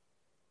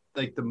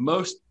like the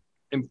most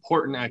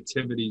important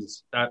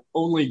activities that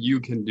only you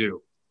can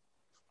do.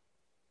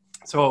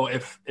 So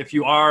if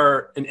you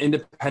are an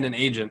independent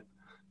agent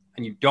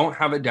and you don't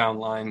have a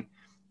downline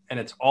and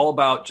it's all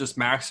about just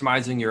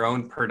maximizing your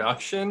own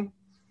production,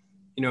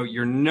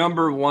 your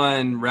number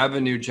one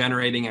revenue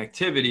generating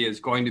activity is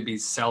going to be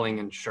selling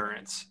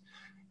insurance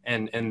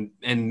and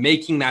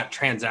making that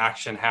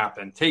transaction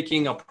happen,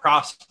 taking a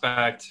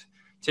prospect,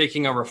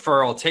 taking a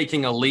referral,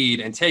 taking a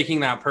lead, and taking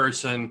that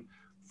person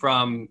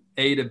from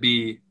A to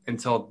B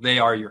until they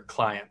are your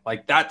client.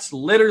 Like that's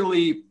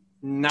literally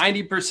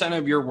 90%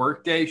 of your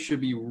workday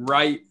should be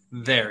right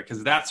there,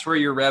 because that's where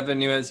your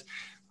revenue is.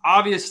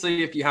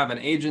 Obviously, if you have an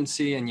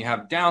agency and you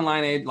have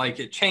downline aid, like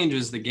it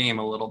changes the game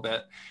a little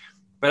bit.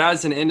 But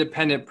as an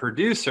independent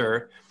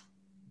producer,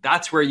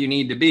 that's where you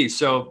need to be.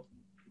 So,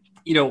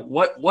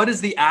 what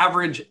is the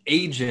average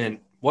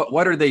agent?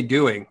 What are they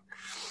doing?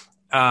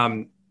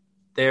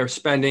 They're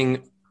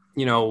spending,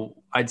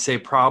 I'd say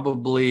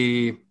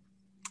probably,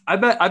 I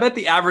bet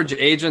the average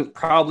agent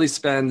probably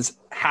spends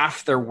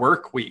half their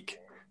work week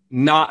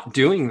not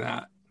doing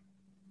that.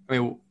 I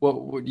mean,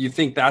 what do you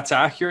think that's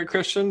accurate,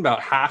 Christian? About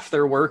half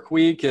their work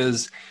week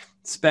is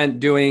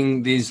spent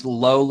doing these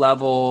low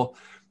level,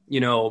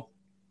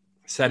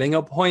 setting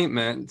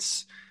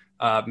appointments,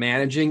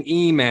 managing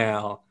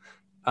email,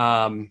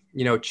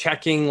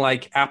 checking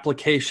like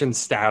application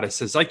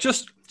statuses, like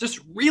just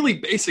really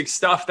basic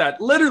stuff that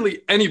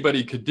literally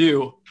anybody could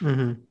do.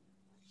 Mm-hmm.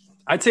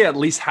 I'd say at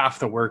least half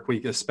the work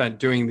week is spent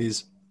doing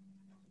these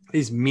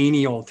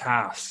menial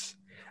tasks.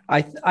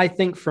 I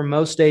think for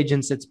most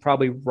agents, it's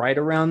probably right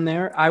around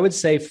there. I would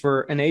say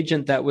for an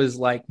agent that was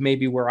like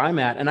maybe where I'm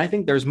at, and I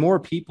think there's more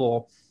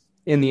people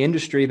in the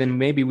industry than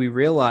maybe we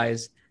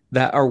realize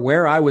that are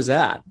where I was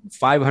at,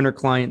 500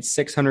 clients,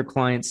 600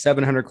 clients,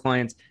 700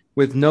 clients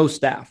with no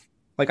staff.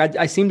 Like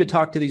I seem to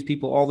talk to these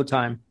people all the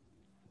time,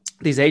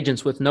 these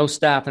agents with no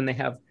staff, and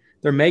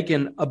they're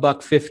making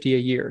 $150 a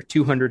year,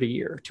 200 a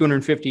year,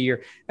 250 a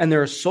year, and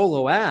they're a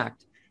solo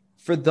act.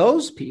 For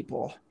those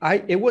people,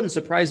 it wouldn't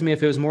surprise me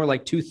if it was more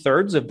like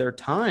 2/3 of their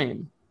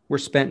time were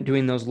spent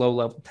doing those low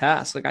level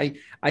tasks. Like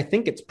I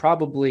think it's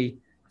probably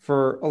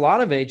for a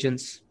lot of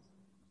agents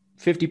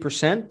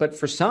 50%, but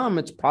for some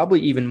it's probably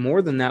even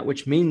more than that,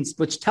 which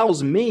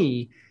tells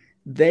me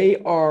they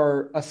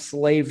are a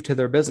slave to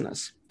their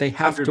business. They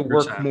have 100%. To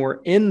work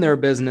more in their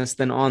business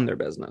than on their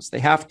business. They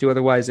have to,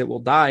 otherwise it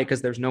will die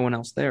because there's no one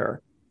else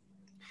there.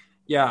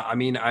 Yeah, I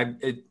mean,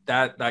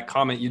 that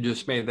comment you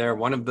just made there,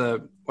 one of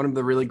the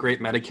really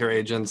great Medicare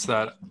agents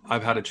that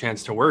I've had a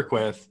chance to work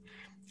with,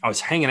 I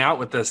was hanging out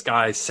with this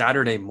guy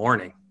Saturday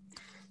morning.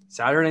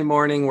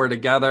 We're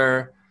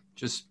together.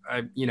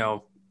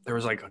 There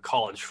was like a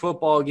college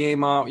football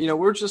game on.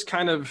 We're just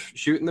kind of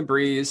shooting the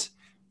breeze,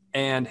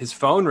 and his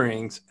phone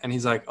rings, and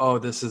he's like, "Oh,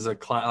 this is a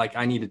client. Like,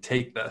 I need to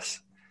take this."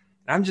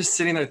 And I'm just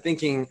sitting there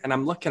thinking, and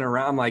I'm looking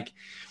around, like,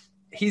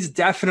 he's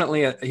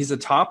definitely he's a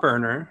top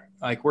earner.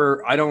 Like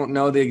I don't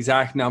know the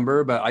exact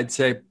number, but I'd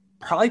say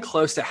probably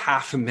close to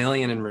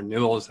 $500,000 in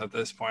renewals at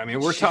this point. I mean,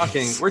 we're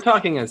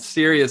talking a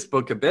serious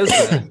book of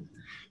business.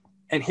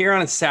 And here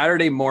on a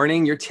Saturday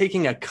morning, you're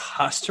taking a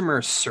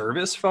customer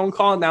service phone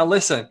call. Now,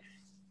 listen,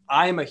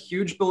 I am a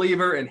huge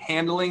believer in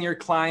handling your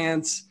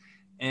clients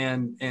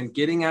and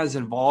getting as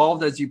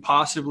involved as you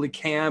possibly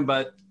can,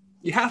 but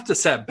you have to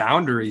set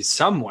boundaries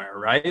somewhere,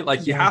 right?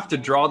 Like you have to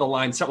draw the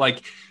line. So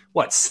like,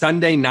 what,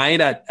 Sunday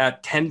night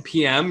at 10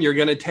 p.m. you're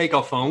going to take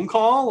a phone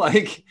call?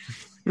 Like,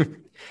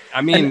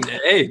 I mean,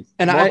 hey,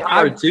 and more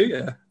power to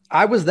you.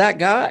 I was that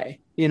guy,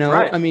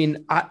 right. I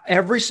mean,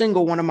 every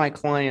single one of my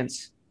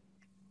clients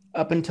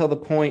up until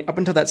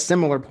that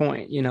similar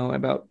point,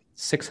 about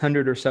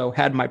 600 or so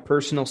had my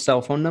personal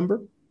cell phone number.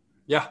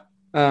 Yeah.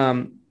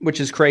 Which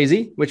is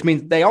crazy, which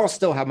means they all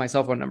still have my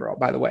cell phone number.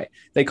 By the way,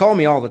 they call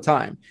me all the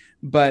time,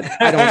 but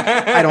I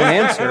don't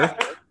answer.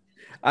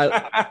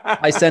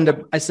 I send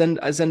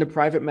a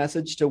private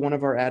message to one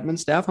of our admin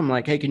staff. I'm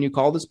like, hey, can you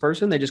call this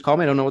person? They just call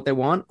me. I don't know what they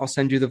want. I'll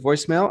send you the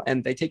voicemail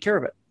and they take care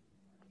of it.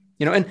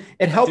 And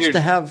it helps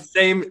to have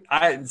same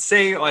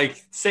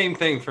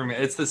thing for me.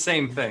 It's the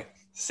same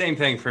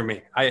thing for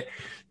me.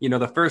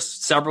 The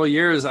first several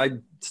years I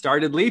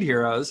started Lead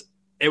Heroes,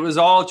 it was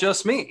all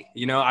just me.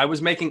 I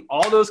was making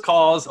all those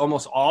calls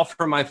almost all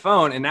from my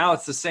phone. And now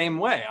it's the same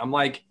way. I'm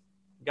like,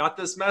 got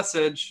this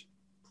message.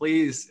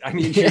 Please, I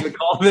need you to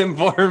call them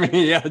for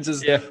me.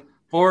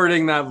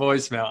 Forwarding that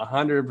voicemail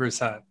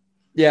 100%.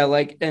 Yeah.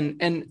 Like,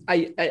 and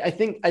I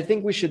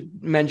think we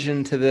should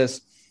mention to this,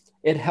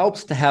 it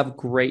helps to have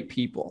great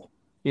people,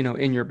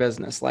 in your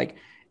business. Like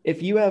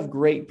if you have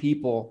great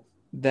people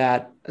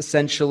that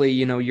essentially,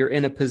 you're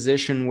in a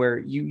position where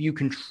you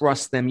can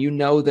trust them,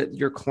 that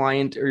your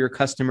client or your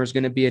customer is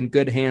going to be in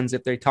good hands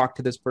if they talk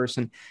to this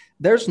person.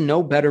 There's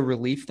no better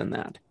relief than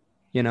that.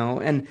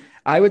 And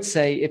I would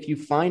say if you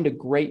find a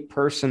great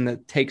person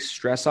that takes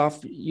stress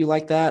off you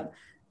like that,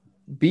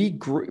 be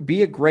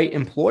a great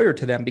employer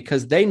to them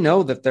because they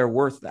know that they're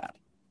worth that.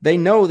 They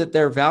know that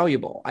they're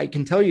valuable. I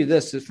can tell you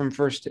this is from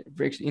first,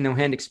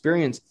 hand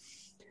experience.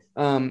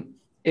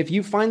 If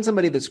you find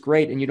somebody that's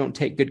great and you don't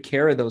take good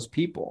care of those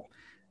people,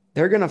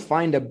 they're going to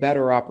find a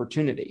better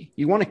opportunity.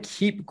 You want to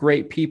keep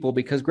great people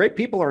because great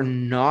people are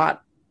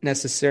not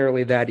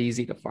necessarily that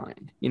easy to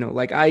find.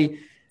 Like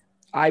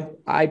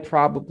I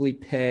probably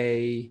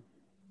pay,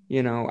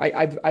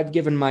 I've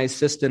given my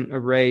assistant a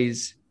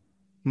raise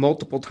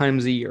multiple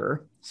times a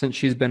year since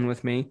she's been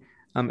with me,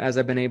 as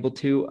I've been able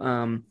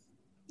to,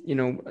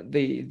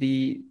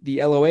 the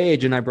LOA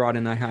agent I brought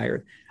in, I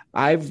hired.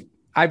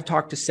 I've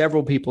talked to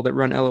several people that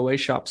run LOA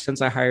shops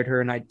since I hired her,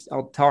 and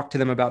I'll talk to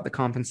them about the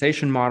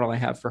compensation model I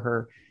have for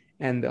her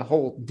and the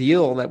whole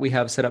deal that we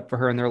have set up for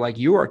her. And they're like,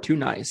 you are too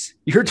nice.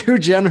 You're too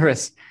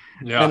generous.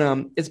 Yeah.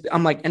 And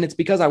it's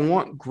because I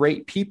want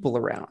great people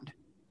around,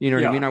 what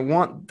I mean? I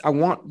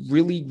want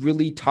really,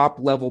 really top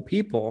level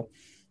people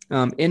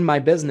in my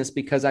business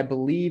because I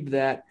believe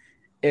that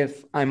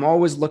if I'm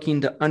always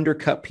looking to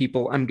undercut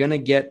people, I'm going to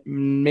get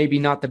maybe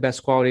not the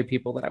best quality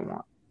people that I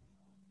want.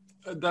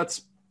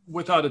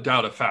 Without a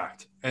doubt, a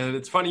fact. And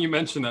it's funny you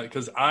mentioned that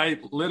because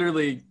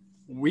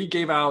we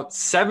gave out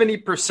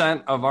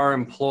 70% of our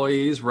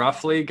employees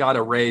roughly got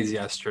a raise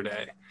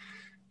yesterday.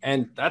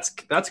 And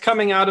that's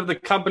coming out of the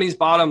company's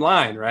bottom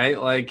line,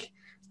 right? Like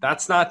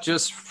that's not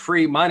just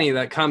free money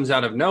that comes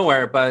out of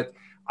nowhere, but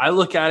I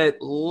look at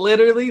it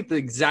literally the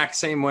exact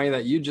same way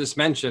that you just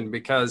mentioned,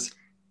 because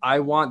I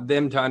want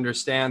them to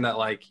understand that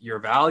like you're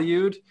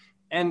valued.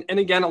 And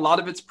again, a lot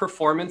of it's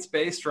performance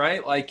based,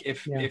 right? Like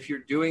if you're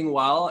doing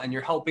well and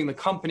you're helping the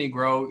company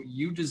grow,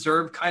 you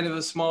deserve kind of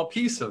a small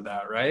piece of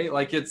that, right?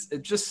 Like it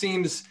just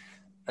seems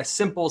a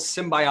simple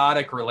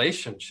symbiotic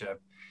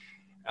relationship.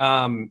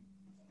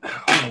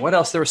 What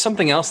else? There was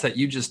something else that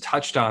you just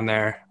touched on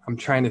there. I'm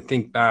trying to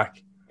think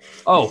back.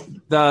 Oh,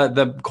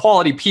 the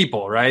quality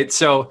people, right?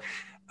 So,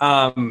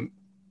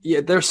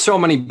 there's so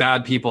many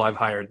bad people I've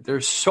hired.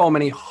 There's so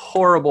many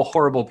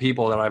horrible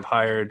people that I've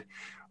hired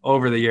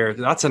over the years.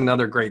 That's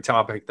another great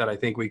topic that I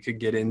think we could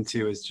get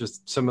into, is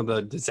just some of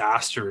the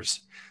disasters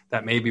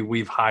that maybe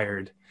we've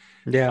hired.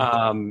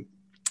 Yeah.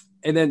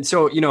 And then,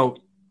 so,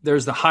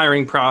 there's the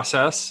hiring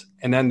process,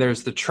 and then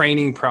there's the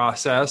training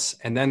process,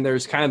 and then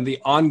there's kind of the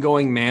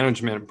ongoing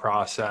management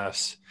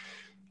process.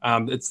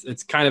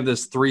 It's kind of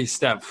this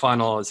 3-step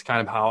funnel is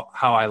kind of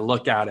how I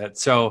look at it.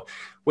 So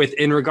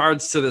in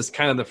regards to this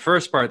kind of the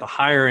first part, the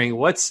hiring,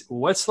 what's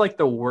like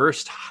the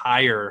worst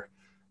hire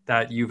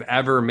that you've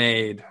ever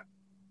made?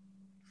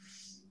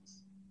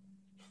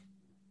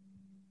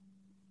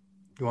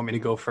 You want me to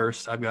go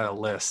first? I've got a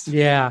list.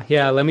 Yeah.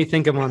 Let me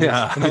think on this.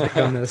 Yeah. Let me think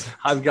on this.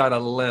 I've got a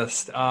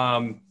list.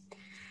 The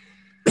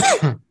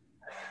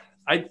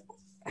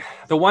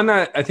one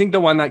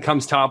that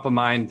comes top of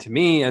mind to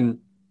me, and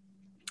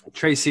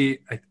Tracy,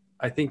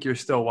 I think you're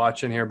still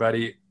watching here,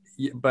 buddy.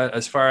 But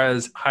as far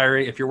as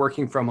hiring, if you're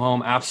working from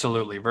home,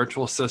 absolutely.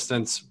 Virtual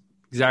assistants,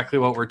 exactly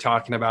what we're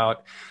talking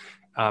about.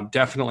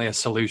 Definitely a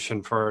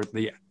solution for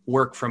the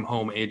work from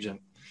home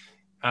agent.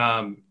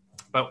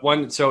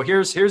 So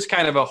here's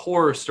kind of a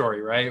horror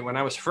story, right? When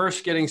I was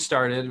first getting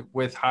started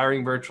with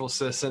hiring virtual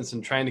assistants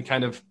and trying to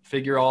kind of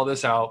figure all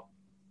this out,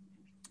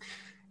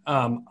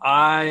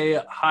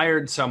 I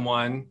hired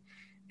someone,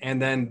 and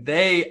then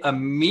they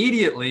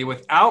immediately,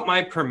 without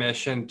my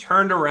permission,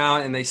 turned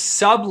around and they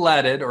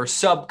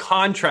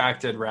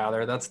subcontracted,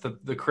 rather, that's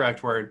the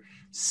correct word,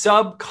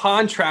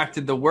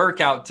 subcontracted the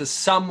work out to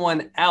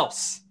someone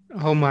else.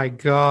 Oh my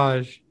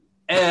gosh.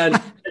 And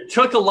it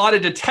took a lot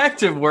of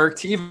detective work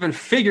to even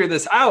figure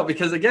this out,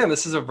 because again,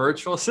 this is a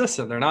virtual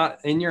assistant. They're not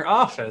in your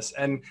office.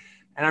 And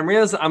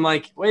I'm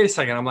like, wait a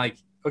second. I'm like,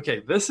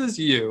 okay, this is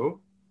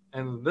you.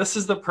 And this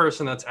is the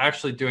person that's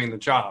actually doing the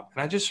job.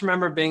 And I just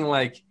remember being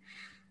like,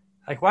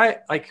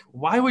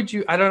 why would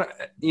you,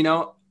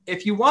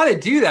 if you want to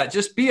do that,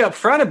 just be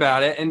upfront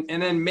about it.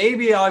 And then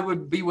maybe I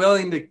would be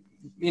willing to,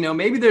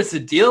 maybe there's a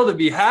deal to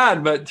be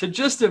had, but to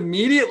just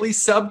immediately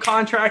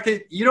subcontract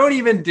it, you don't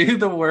even do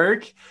the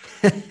work.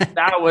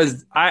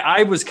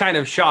 I was kind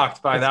of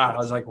shocked by that. I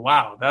was like,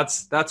 wow,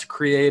 that's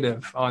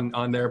creative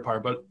on their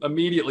part, but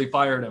immediately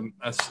fired him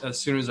as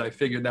soon as I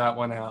figured that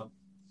one out.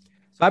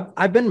 So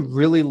I've been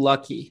really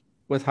lucky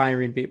with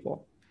hiring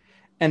people.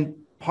 And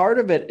part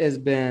of it has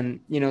been,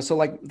 so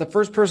like the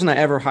first person I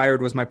ever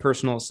hired was my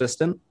personal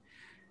assistant.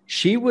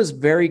 She was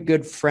very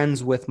good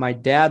friends with my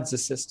dad's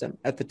assistant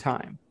at the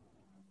time,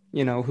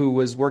 who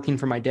was working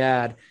for my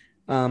dad.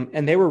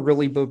 And they were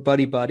really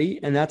buddy.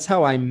 And that's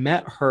how I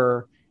met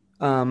her.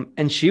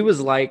 And she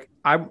was like,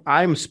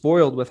 I'm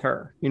spoiled with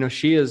her.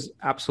 She is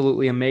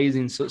absolutely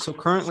amazing. So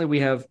currently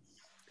we have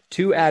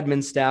 2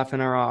 admin staff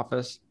in our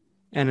office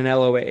and an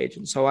LOA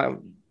agent. So I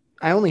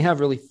only have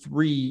really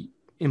 3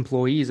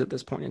 employees at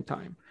this point in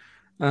time.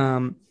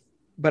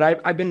 But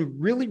I've been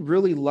really,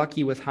 really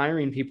lucky with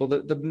hiring people.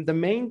 The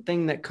main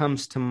thing that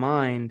comes to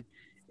mind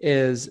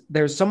is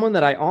there's someone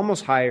that I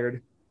almost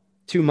hired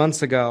 2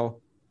 months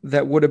ago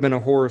that would have been a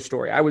horror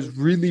story. I was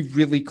really,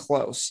 really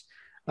close.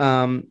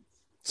 What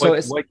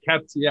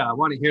kept you? Yeah, I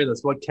want to hear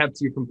this. What kept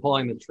you from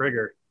pulling the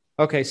trigger?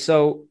 Okay,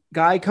 so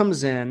guy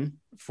comes in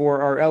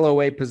for our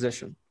LOA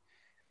position,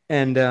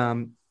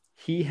 and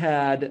he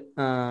had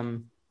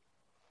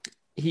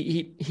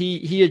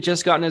he had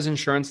just gotten his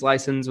insurance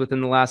license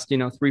within the last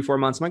 3-4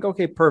 months. I'm like,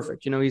 okay,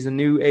 perfect. He's a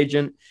new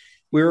agent.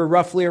 We were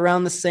roughly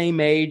around the same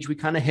age. We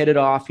kind of hit it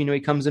off. He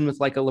comes in with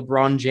like a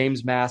LeBron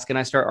James mask, and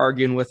I start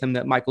arguing with him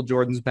that Michael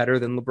Jordan's better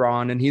than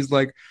LeBron, and he's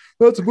like,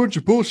 that's a bunch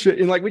of bullshit.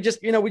 And like we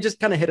just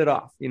kind of hit it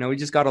off. We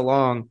just got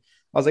along.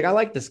 I was like, I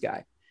like this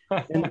guy,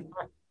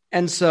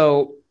 and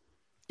so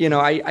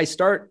I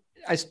start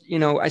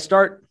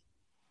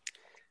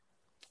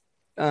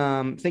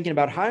thinking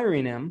about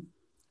hiring him.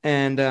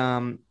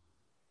 And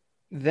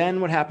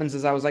then what happens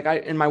is I was like,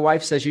 and my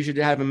wife says you should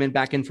have him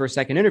back in for a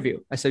second interview.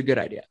 I said, good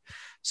idea.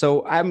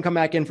 So I have him come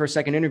back in for a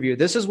second interview.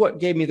 This is what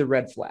gave me the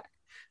red flag.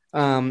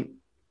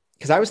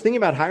 Because I was thinking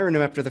about hiring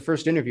him after the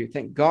first interview.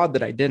 Thank God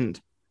that I didn't.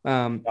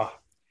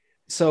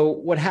 So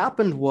what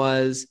happened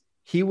was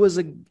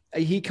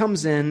he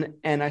comes in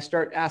and I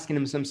start asking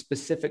him some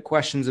specific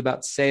questions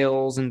about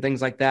sales and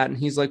things like that. And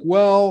he's like,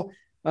 well,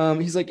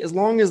 He's like, as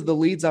long as the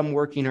leads I'm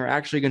working are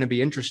actually going to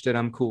be interested,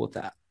 I'm cool with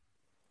that.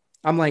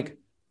 I'm like,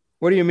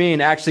 what do you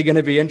mean actually going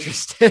to be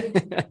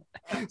interested?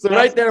 So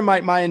right there,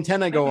 my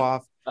antenna go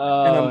off,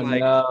 and Oh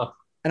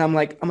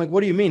no.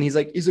 what do you mean?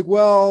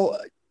 Well,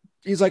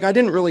 I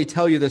didn't really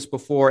tell you this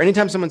before.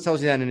 Anytime someone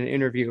tells you that in an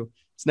interview,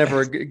 it's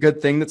never a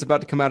good thing that's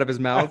about to come out of his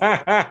mouth.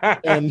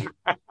 And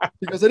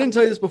he goes, I didn't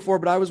tell you this before,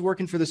 but I was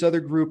working for this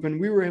other group,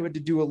 and we were able to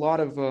do a lot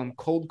of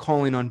cold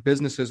calling on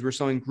businesses. We're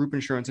selling group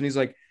insurance, and he's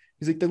like,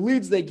 the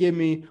leads they give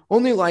me,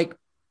 only like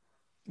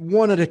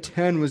 1 out of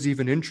 10 was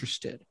even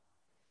interested.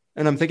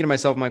 And I'm thinking to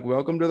myself, I'm like,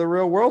 welcome to the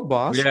real world,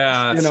 boss.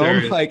 Yeah,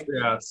 I'm like,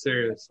 yeah,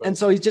 seriously. And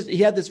so he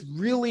had this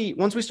really,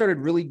 once we started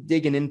really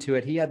digging into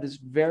it, he had this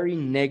very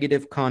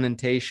negative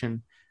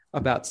connotation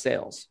about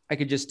sales. I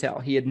could just tell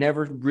he had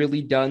never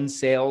really done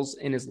sales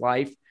in his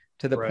life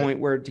to the point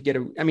where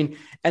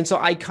and so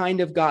I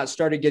kind of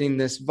started getting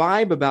this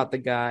vibe about the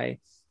guy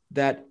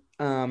that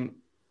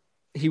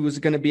he was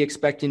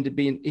expecting to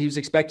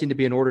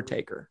be an order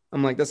taker.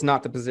 I'm like, that's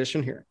not the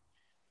position here.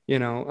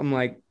 I'm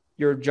like,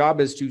 your job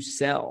is to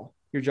sell.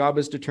 Your job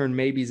is to turn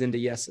maybes into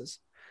yeses.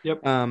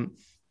 Yep.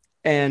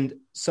 And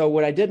so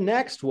what I did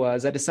next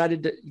was I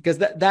decided to, because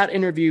that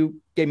interview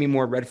gave me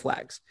more red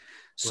flags.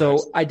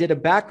 So I did a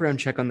background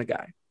check on the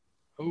guy.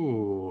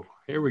 Oh,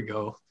 here we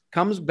go.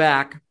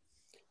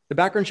 The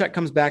background check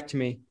comes back to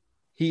me.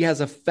 He has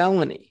a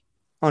felony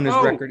on his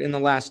record in the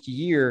last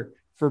year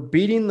for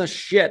beating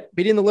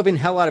the living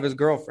hell out of his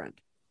girlfriend.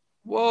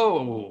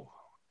 Whoa.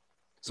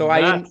 So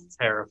that's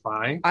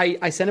terrifying.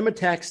 I sent him a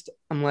text.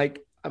 I'm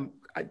like,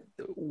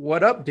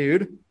 what up,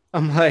 dude?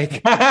 I'm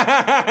like,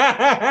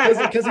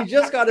 because he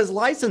just got his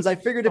license. I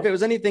figured if it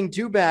was anything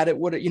too bad, it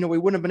would, we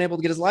wouldn't have been able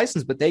to get his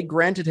license, but they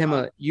granted him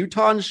a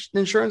Utah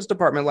insurance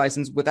department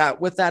license with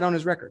that on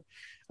his record.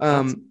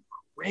 That's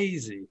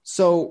crazy.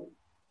 So,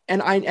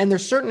 and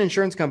there's certain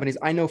insurance companies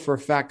I know for a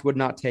fact would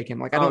not take him.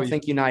 Like, I don't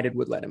think United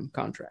would let him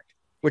contract,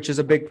 which is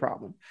a big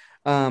problem.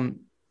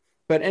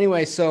 But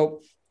anyway,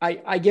 so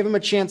I give him a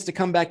chance to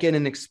come back in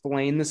and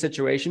explain the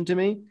situation to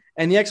me.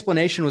 And the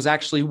explanation was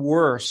actually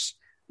worse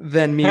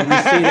than me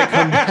receiving it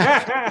come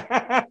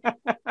back.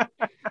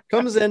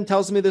 Comes in,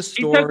 tells me this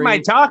story. He took my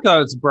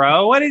tacos,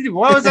 bro.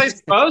 What was I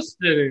supposed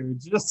to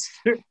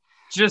do?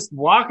 Just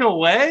walk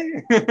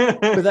away?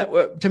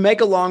 To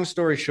make a long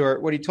story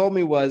short, what he told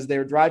me was they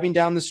were driving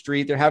down the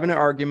street. They're having an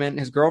argument.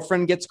 His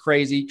girlfriend gets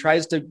crazy,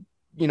 tries to,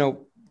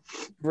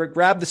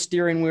 grab the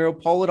steering wheel,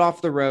 pull it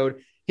off the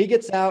road. He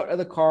gets out of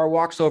the car,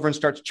 walks over and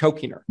starts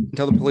choking her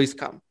until the police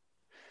come.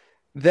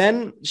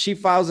 Then she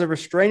files a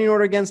restraining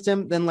order against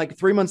him. Then like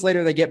 3 months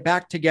later, they get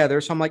back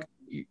together. So I'm like,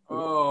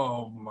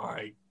 oh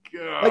my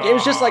God. Like,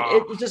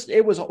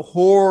 it was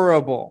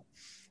horrible.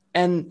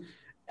 And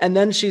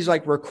then she's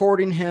like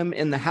recording him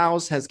in the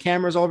house, has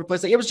cameras all over the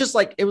place. Like, it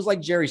was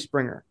like Jerry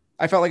Springer.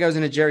 I felt like I was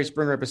in a Jerry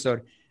Springer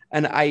episode.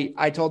 And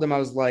I told him, I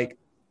was like,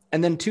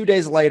 and then 2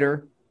 days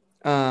later,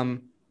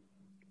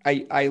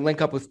 I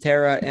link up with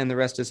Tara and the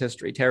rest is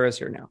history. Tara's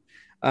here now.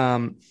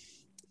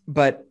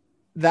 But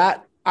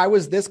that I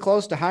was this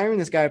close to hiring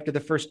this guy after the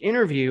first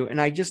interview.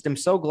 And I just am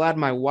so glad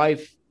my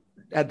wife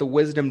had the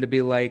wisdom to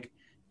be like,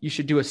 you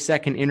should do a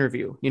second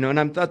interview, and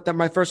I thought to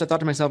myself,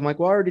 I'm like,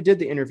 well, I already did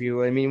the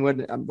interview. I mean, what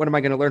am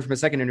I going to learn from a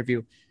second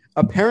interview?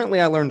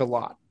 Apparently I learned a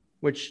lot,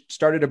 which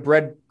started a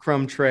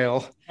breadcrumb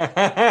trail.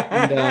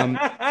 And,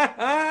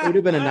 it would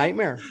have been a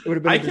nightmare. It would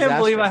have been. I can't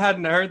believe I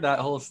hadn't heard that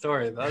whole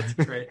story. That's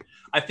great.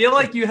 I feel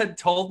like you had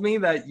told me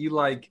that you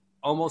like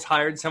almost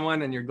hired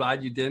someone and you're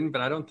glad you didn't,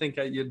 but I don't think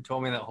you'd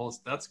told me that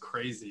that's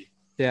crazy.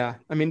 Yeah.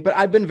 I mean, but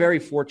I've been very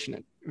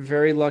fortunate,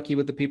 very lucky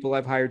with the people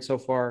I've hired so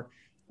far.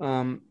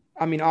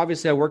 I mean,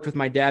 obviously I worked with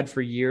my dad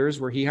for years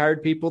where he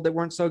hired people that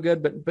weren't so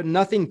good, but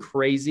nothing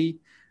crazy.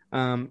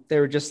 They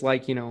were just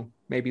like,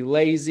 maybe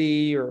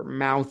lazy or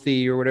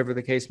mouthy or whatever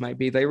the case might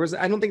be.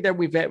 I don't think that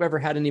we've ever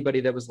had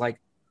anybody that was like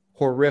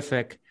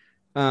horrific.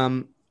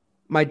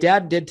 My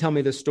dad did tell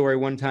me this story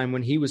one time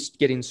when he was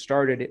getting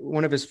started.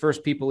 One of his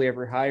first people he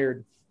ever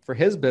hired for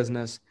his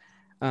business.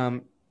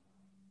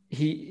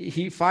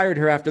 He fired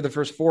her after the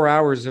first 4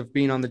 hours of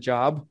being on the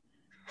job.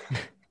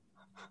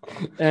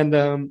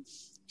 And,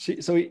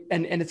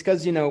 it's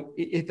because,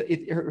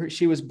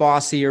 she was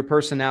bossy, her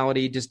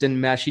personality just didn't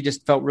mesh. He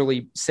just felt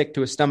really sick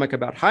to his stomach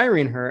about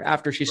hiring her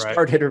after she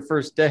started her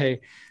first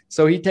day.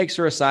 So he takes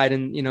her aside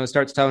and,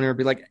 starts telling her,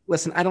 be like,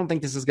 listen, I don't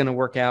think this is going to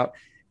work out.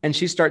 And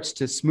she starts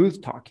to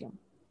smooth talk him.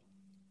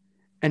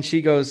 And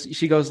she goes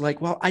like,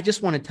 well, I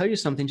just want to tell you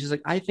something. She's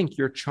like, I think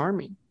you're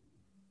charming.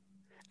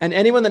 And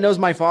anyone that knows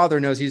my father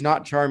knows he's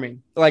not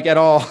charming, like at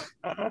all.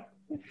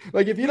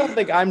 Like, if you don't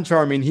think I'm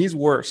charming, he's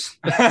worse.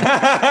 And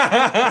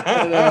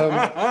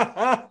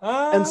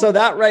so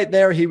that right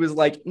there, he was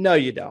like, no,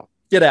 you don't.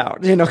 Get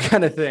out,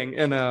 kind of thing.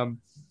 And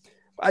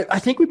I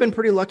think we've been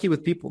pretty lucky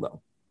with people,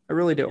 though. I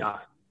really do. Yeah.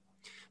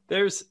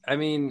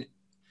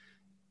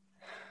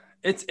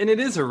 It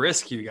is a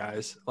risk, you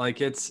guys. Like,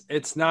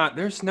 it's not,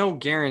 there's no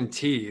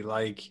guarantee.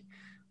 Like,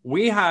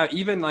 we have,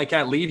 even like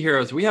at Lead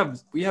Heroes, we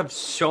have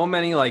so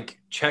many like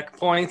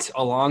checkpoints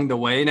along the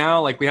way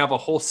now. Like we have a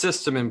whole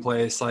system in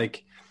place.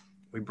 Like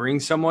we bring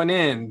someone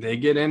in, they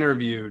get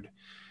interviewed.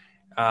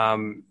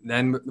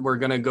 Then we're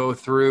going to go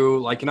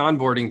through like an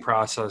onboarding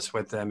process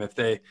with them. If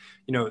they,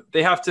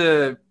 they have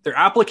to, their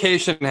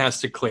application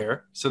has to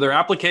clear. So their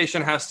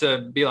application has to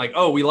be like,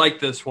 oh, we like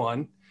this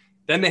one.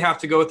 Then they have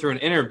to go through an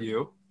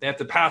interview. They have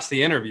to pass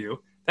the interview.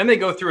 Then they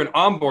go through an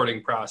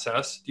onboarding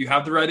process. Do you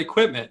have the right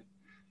equipment?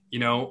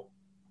 Do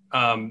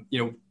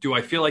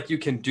I feel like you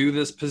can do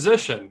this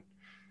position?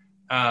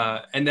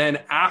 And then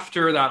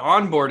after that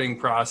onboarding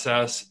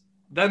process,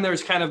 then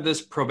there's kind of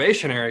this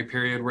probationary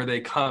period where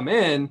they come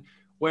in,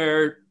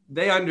 where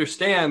they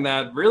understand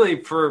that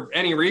really for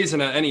any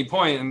reason at any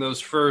point in those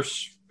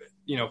first,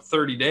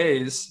 30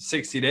 days,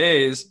 60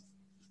 days,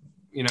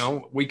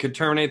 we could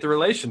terminate the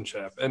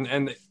relationship.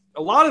 And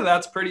a lot of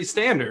that's pretty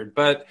standard,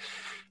 but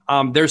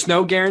there's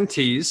no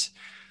guarantees.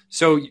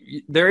 So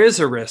there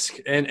is a risk.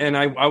 And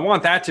I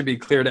want that to be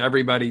clear to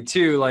everybody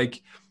too.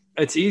 Like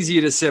it's easy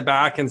to sit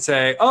back and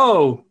say,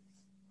 oh,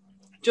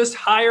 just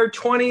hire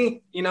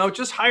 20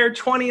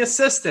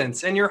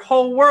 assistants and your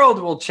whole world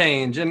will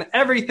change and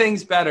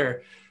everything's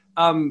better.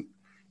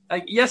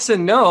 Like yes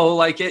and no,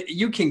 like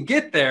you can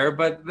get there,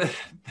 but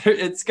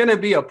it's going to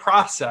be a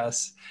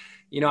process.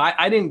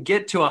 I didn't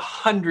get to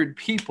 100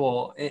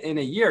 people in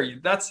a year.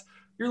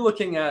 You're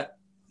looking at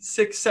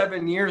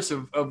 6-7 years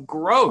of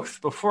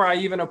growth before I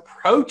even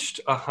approached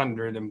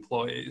 100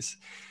 employees.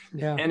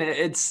 Yeah. And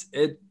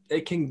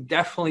it can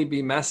definitely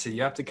be messy.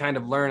 You have to kind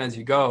of learn as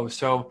you go.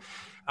 So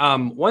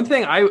one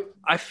thing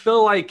I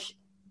feel like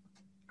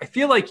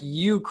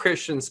you,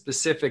 Christian,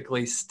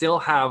 specifically still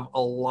have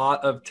a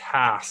lot of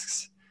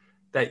tasks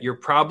that you're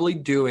probably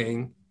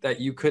doing that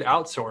you could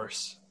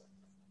outsource.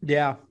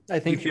 Yeah, I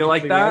think you feel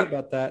like that right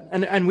about that.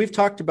 And we've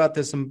talked about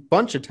this a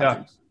bunch of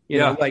times.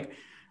 Yeah. Like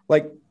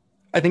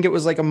I think it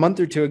was like a month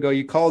or two ago,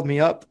 you called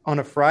me up on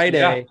a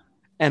Friday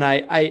and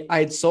I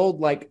had sold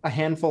like a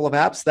handful of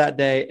apps that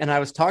day. And I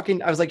was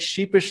like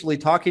sheepishly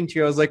talking to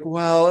you. I was like,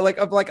 well,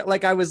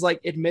 like I was like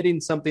admitting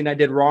something I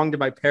did wrong to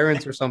my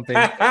parents or something.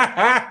 And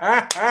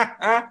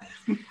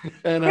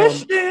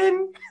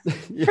Christian,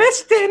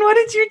 what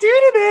did you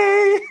do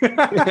today?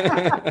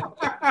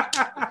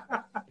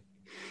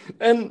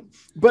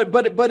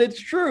 But it's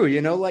true,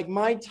 like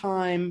my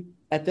time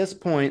at this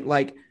point,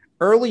 like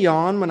early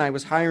on when I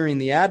was hiring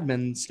the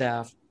admin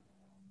staff,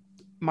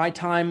 my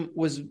time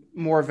was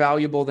more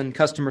valuable than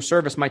customer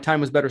service. My time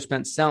was better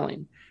spent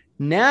selling.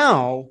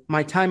 Now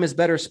my time is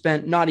better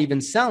spent not even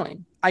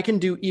selling. I can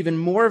do even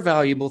more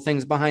valuable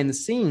things behind the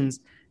scenes.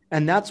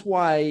 And that's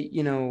why,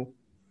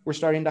 we're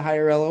starting to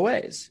hire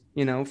LOAs,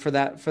 for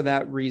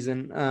that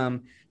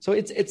reason. So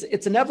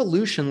it's an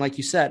evolution, like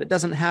you said. It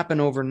doesn't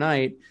happen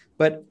overnight,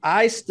 but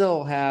I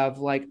still have,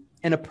 like,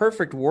 in a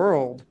perfect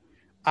world,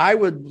 I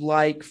would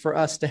like for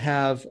us to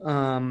have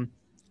a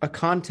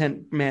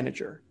content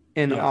manager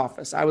in the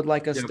office. I would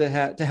like us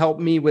to help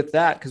me with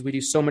that because we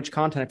do so much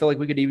content. I feel like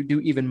we could do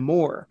even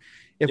more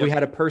if we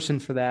had a person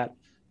for that.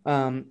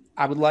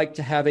 I would like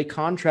to have a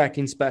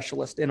contracting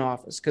specialist in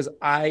office because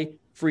I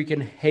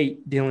freaking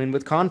hate dealing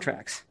with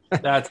contracts.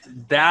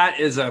 That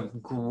is a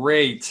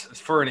great,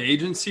 for an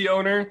agency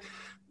owner.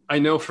 I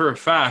know for a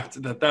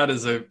fact that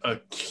is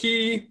a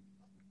key.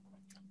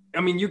 I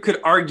mean, you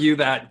could argue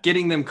that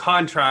getting them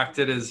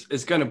contracted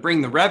is going to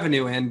bring the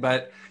revenue in,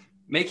 but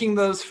making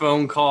those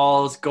phone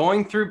calls,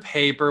 going through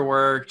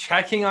paperwork,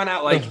 checking on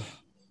out, like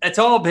it's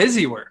all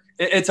busy work.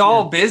 It's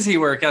all busy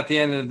work at the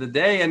end of the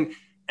day. And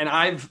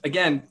I've,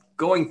 again,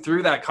 going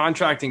through that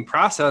contracting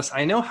process,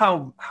 I know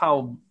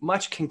how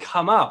much can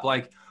come up.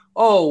 Like,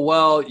 oh,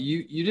 well,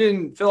 you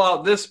didn't fill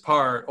out this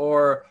part,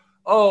 or,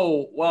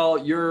 oh, well,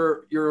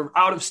 your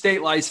out of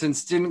state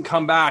license didn't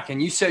come back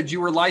and you said you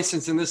were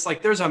licensed in this.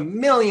 Like there's a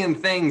million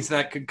things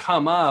that could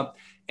come up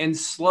and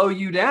slow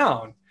you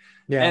down.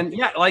 Yeah. And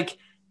like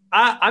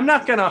I'm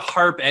not going to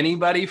harp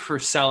anybody for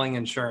selling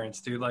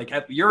insurance, dude. Like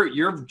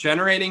you're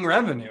generating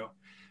revenue.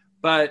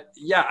 But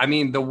yeah, I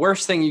mean, the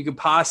worst thing you could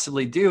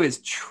possibly do is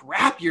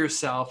trap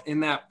yourself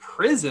in that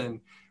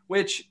prison,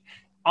 which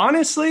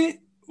honestly,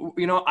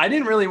 I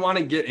didn't really want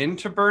to get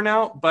into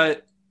burnout,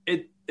 but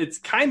it's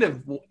kind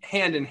of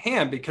hand in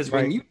hand because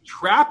when you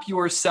trap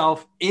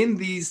yourself in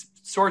these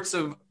sorts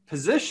of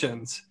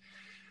positions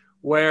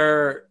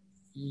where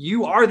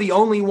you are the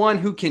only one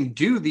who can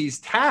do these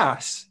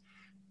tasks,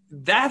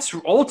 that's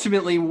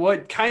ultimately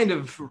what kind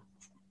of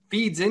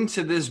feeds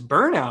into this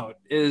burnout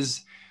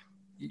is,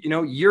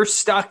 you're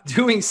stuck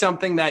doing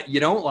something that you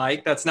don't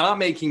like, that's not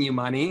making you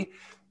money.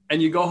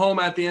 And you go home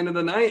at the end of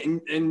the night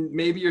and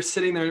maybe you're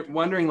sitting there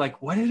wondering,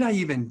 like, what did I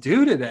even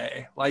do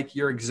today? Like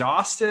you're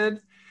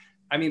exhausted.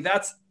 I mean,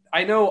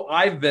 I know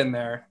I've been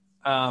there,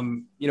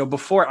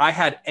 before I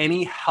had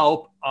any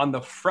help on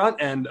the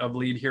front end of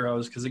Lead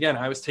Heroes. Cause again,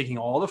 I was taking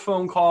all the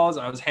phone calls.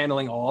 I was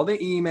handling all the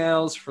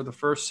emails for the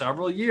first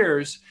several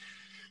years.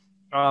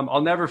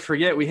 I'll never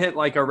forget. We hit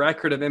like a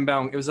record of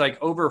inbound. It was like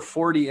over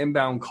 40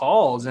 inbound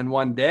calls in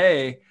one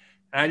day.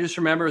 And I just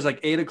remember it was like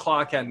 8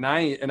 o'clock at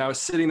night, and I was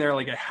sitting there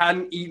like I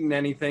hadn't eaten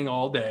anything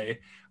all day.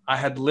 I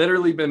had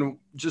literally been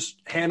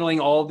just handling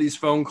all of these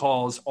phone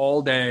calls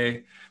all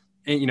day,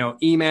 and,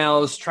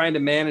 emails, trying to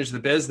manage the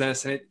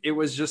business. And it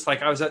was just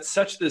like I was at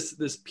such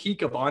this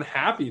peak of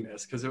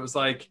unhappiness, because it was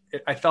like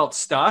I felt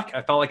stuck.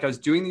 I felt like I was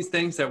doing these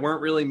things that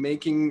weren't really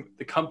making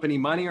the company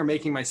money or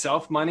making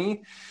myself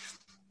money.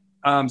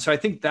 So I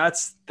think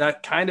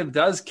that kind of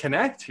does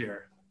connect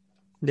here.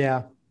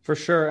 Yeah, for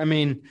sure. I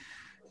mean,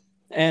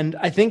 and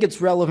I think it's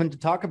relevant to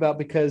talk about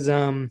because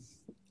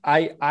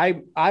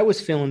I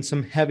was feeling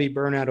some heavy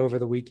burnout over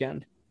the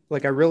weekend.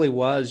 Like I really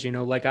was,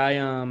 like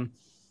I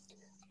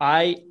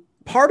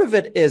part of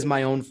it is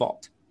my own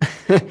fault.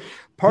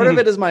 Part of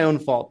it is my own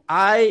fault.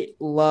 I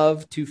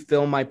love to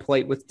fill my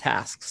plate with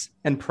tasks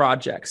and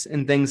projects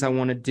and things I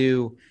want to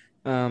do.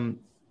 And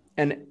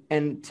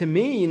to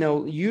me,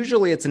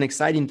 usually it's an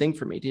exciting thing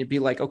for me to be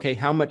like, okay,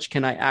 how much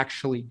can I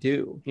actually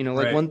do?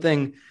 Right. One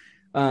thing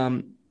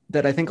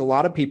that I think a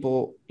lot of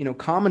people,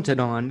 commented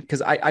on,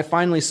 because I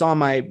finally saw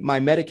my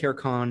Medicare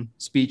Con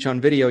speech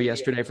on video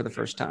yesterday for the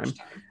first time.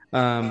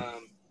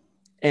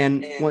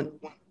 And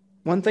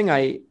one thing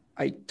I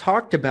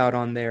talked about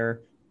on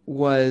there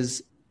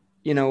was,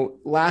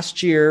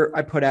 last year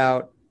I put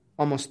out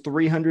almost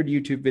 300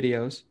 YouTube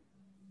videos,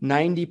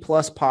 90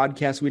 plus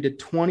podcasts. We did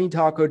 20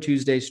 Taco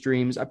Tuesday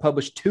streams. I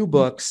published 2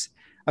 books.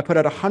 I put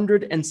out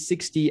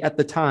 160 at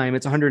the time.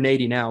 It's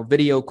 180 now,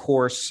 video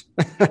course,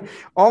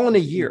 all in a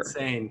year.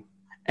 Insane.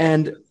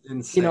 And,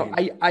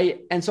 Insane.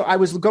 And so I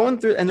was going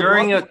through, and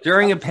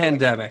during a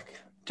pandemic,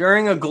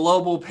 during a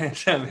global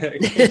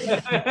pandemic.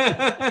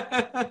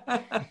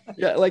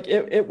 Yeah. Like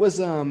it was,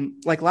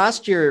 like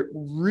last year,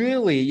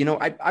 really,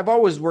 I've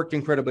always worked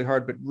incredibly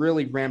hard, but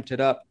really ramped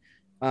it up.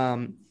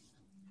 And,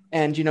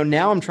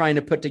 now I'm trying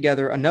to put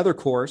together another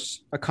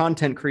course, a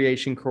content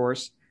creation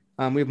course.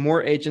 We have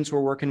more agents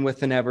we're working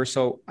with than ever.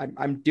 So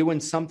I'm doing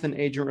something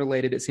agent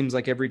related, it seems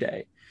like every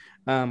day,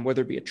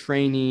 whether it be a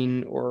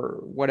training or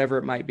whatever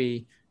it might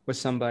be with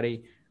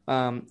somebody.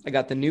 I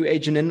got the new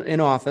agent in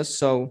office,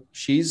 so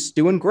she's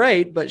doing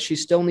great, but she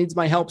still needs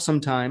my help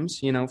sometimes,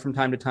 from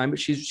time to time, but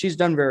she's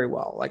done very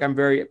well. Like I'm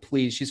very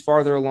pleased. She's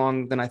farther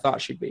along than I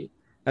thought she'd be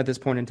at this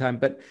point in time.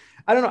 But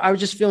I don't know. I was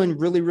just feeling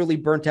really, really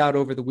burnt out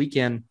over the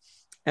weekend.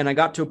 And I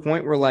got to a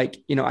point where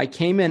I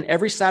came in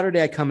every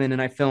Saturday. I come in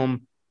and I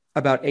film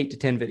about 8 to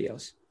 10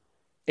 videos,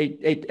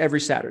 eight every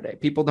Saturday.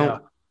 People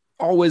don't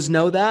always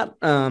know that.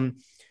 But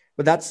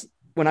that's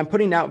when I'm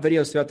putting out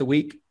videos throughout the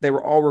week, they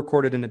were all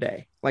recorded in a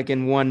day, like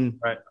in one,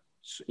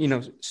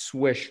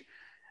 swish.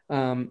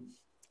 And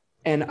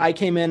I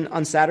came in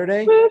on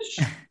Saturday.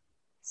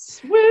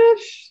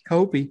 Swish.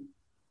 Kobe.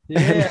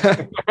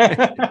 Yeah.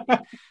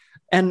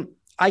 And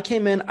I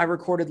came in, I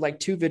recorded like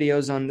 2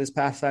 videos on this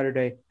past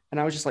Saturday. And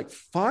I was just like,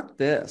 fuck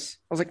this.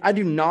 I was like, I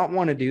do not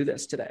want to do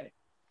this today.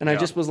 And I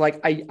just was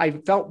like, I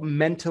felt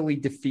mentally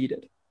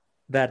defeated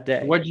that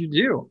day. What'd you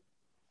do?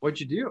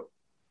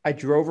 I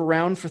drove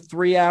around for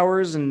 3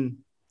 hours and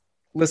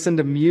listened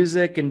to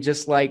music and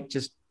just looked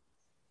at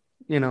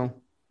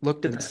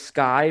the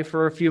sky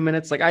for a few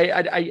minutes. Like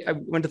I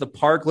went to the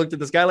park, looked at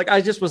the sky. Like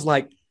I just was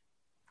like,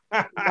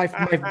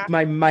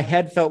 my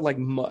head felt like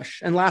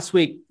mush. And last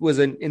week was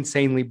an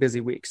insanely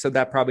busy week, so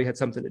that probably had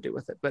something to do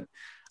with it. But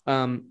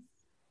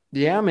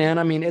yeah, man.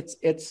 I mean, it's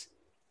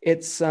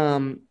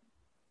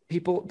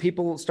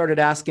people started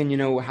asking,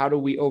 how do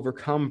we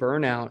overcome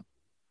burnout?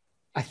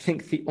 I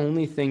think the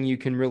only thing you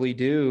can really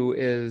do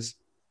is,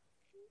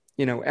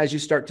 as you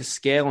start to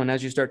scale and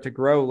as you start to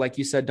grow, like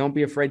you said, don't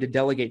be afraid to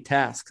delegate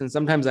tasks. And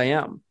sometimes I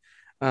am,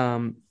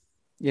 and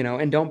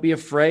don't be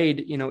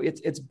afraid,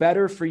 it's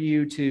better for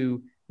you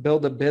to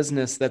build a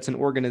business that's an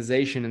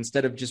organization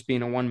instead of just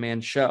being a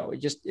one-man show.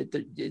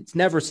 It's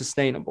never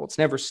sustainable. It's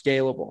never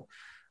scalable.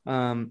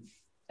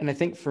 And I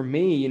think for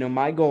me,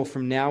 my goal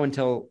from now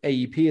until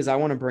AEP is I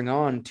want to bring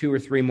on 2 or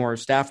 3 more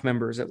staff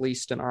members, at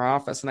least in our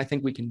office. And I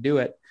think we can do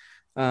it.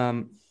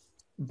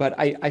 But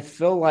I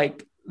feel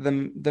like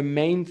the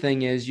main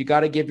thing is you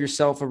got to give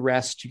yourself a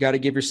rest. You got to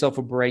give yourself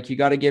a break. You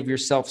got to give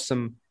yourself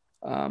some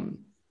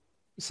time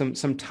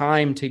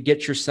to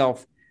get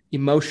yourself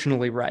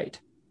emotionally right.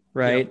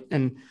 Right.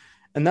 Yep.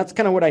 And that's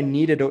kind of what I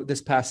needed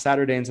this past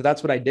Saturday. And so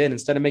that's what I did.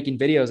 Instead of making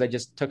videos, I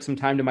just took some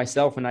time to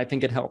myself, and I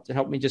think it helped. It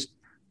helped me just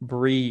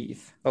breathe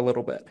a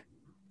little bit.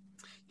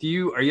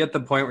 Are you at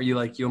the point where you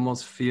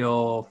almost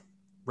feel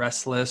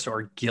restless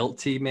or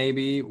guilty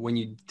maybe when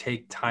you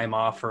take time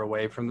off or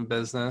away from the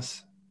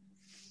business?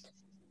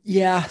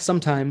 Yeah,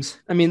 sometimes.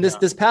 I mean,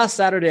 this past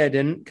Saturday I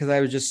didn't, because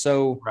I was just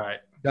so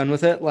done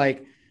with it.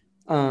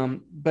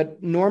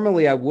 But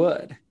normally I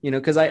would,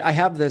 because I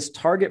have this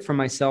target for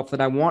myself that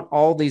I want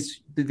all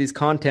these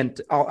content.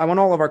 I want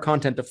all of our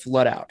content to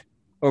flood out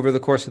over the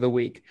course of the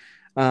week.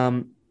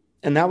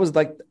 And that was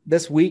like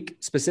this week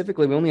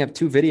specifically, we only have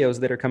 2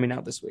 videos that are coming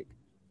out this week.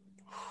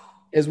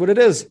 Is what it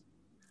is.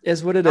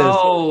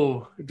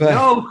 No,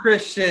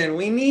 Christian,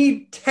 we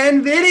need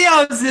 10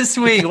 videos this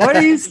week. What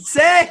are you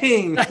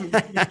saying?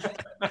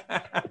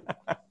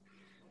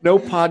 no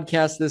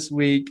podcast this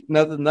week,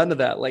 none of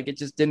that. Like it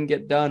just didn't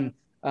get done.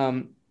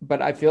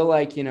 But I feel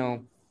like,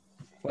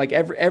 like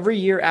every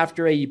year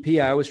after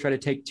AEP, I always try to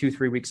take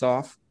 2-3 weeks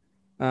off.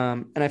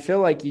 And I feel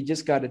like you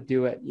just got to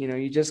do it.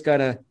 You just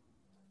gotta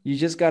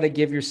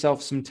give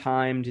yourself some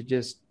time to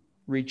just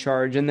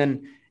recharge. And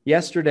then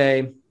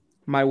yesterday,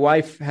 my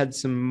wife had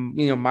some,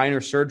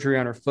 minor surgery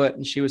on her foot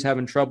and she was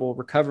having trouble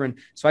recovering.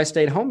 So I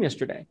stayed home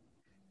yesterday.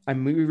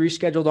 We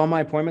rescheduled all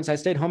my appointments. I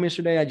stayed home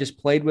yesterday. I just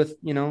played with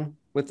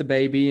the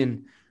baby.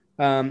 And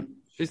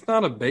she's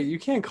not a baby. You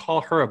can't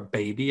call her a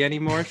baby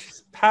anymore.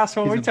 She's past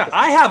one time.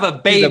 I have a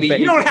baby.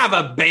 You don't have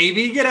a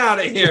baby. Get out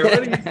of here.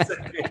 What are you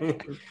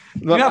saying?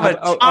 You have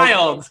a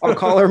child. I'll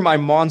call her my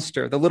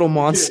monster, the little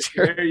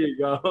monster. There you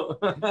go.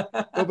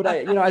 But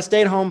I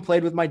stayed home,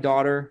 played with my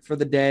daughter for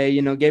the day,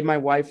 gave my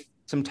wife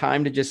some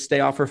time to just stay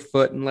off her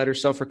foot and let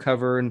herself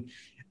recover. And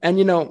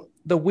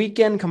the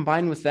weekend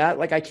combined with that,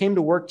 like I came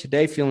to work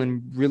today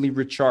feeling really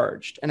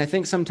recharged. And I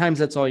think sometimes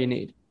that's all you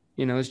need,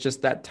 it's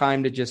just that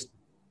time to just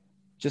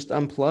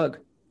unplug.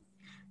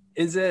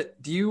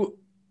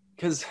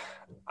 Because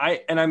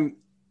I'm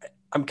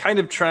kind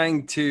of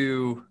trying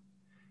to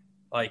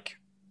like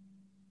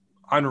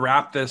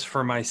unwrap this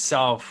for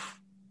myself.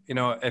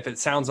 If it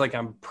sounds like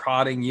I'm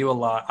prodding you a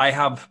lot,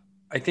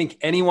 I think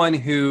anyone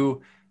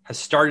who has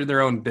started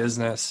their own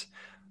business,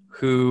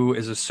 who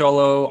is a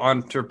solo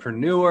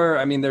entrepreneur,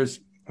 I think there's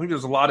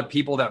a lot of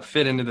people that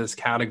fit into this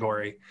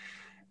category.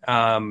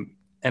 And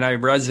I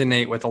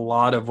resonate with a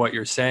lot of what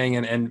you're saying.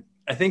 And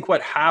I think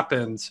what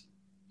happens,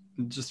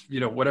 just,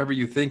 whatever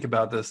you think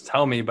about this,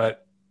 tell me,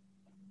 but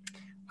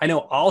I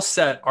know I'll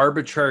set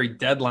arbitrary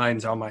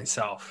deadlines on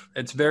myself.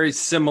 It's very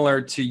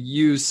similar to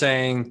you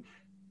saying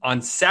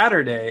on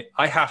Saturday,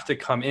 I have to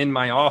come in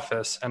my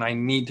office and I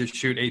need to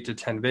shoot 8 to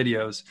 10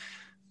 videos.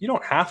 You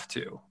don't have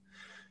to.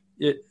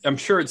 I'm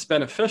sure it's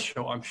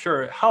beneficial. I'm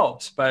sure it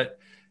helps, but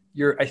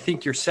I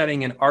think you're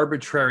setting an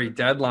arbitrary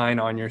deadline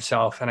on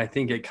yourself. And I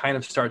think it kind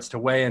of starts to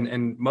weigh.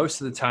 And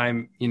most of the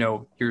time,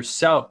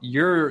 yourself,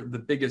 you're the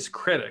biggest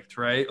critic,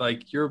 right?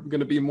 Like you're going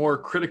to be more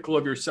critical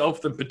of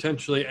yourself than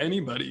potentially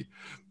anybody.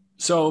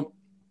 So,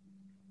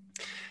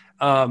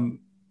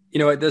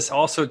 this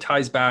also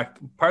ties back.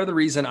 Part of the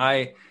reason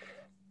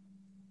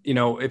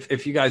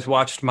if you guys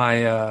watched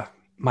my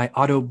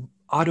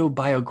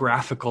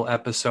autobiographical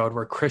episode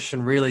where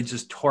Christian really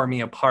just tore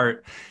me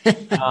apart.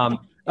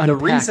 The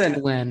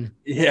reason, Glenn.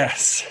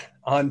 Yes,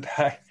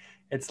 unpack.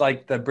 It's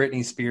like the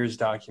Britney Spears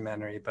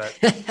documentary,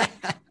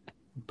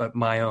 but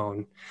my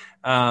own.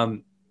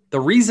 The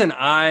reason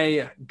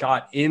I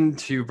got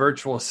into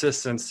virtual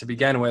assistants to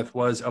begin with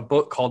was a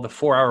book called The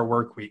 4-Hour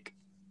Workweek.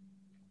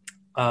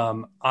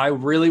 I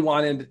really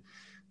wanted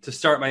to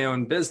start my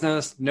own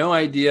business. No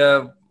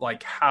idea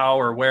like how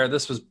or where.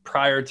 This was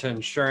prior to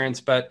insurance,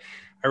 but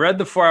I read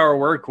The 4-Hour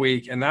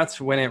Workweek, and that's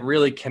when it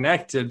really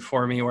connected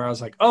for me, where I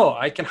was like, oh,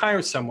 I can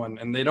hire someone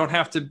and they don't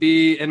have to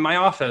be in my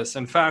office.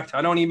 In fact,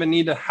 I don't even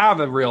need to have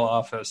a real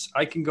office.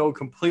 I can go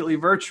completely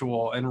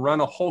virtual and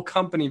run a whole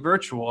company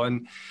virtual.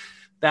 And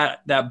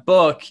that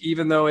book,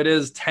 even though it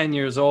is 10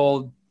 years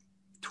old,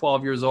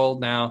 12 years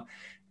old now,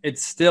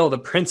 it's still, the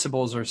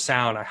principles are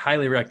sound. I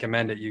highly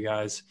recommend it, you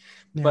guys.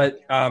 Yeah. But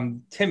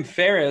Tim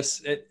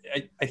Ferriss,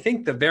 I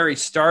think the very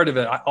start of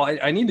it,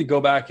 I need to go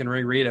back and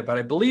reread it, but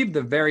I believe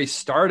the very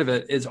start of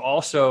it is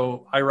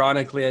also,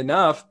 ironically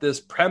enough,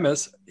 this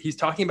premise. He's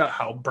talking about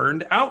how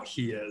burned out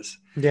he is.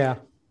 Yeah.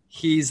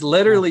 He's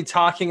literally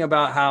talking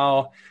about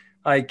how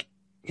like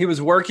he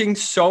was working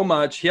so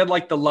much. He had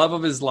like the love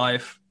of his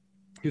life.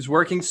 He was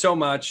working so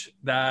much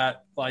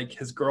that like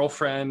his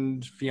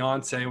girlfriend,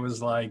 fiance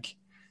was like,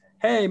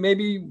 hey,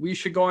 maybe we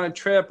should go on a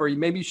trip, or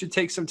maybe you should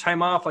take some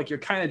time off. Like you're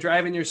kind of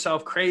driving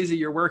yourself crazy.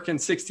 You're working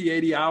 60,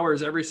 80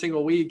 hours every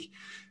single week,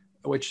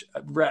 which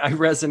I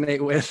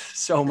resonate with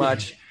so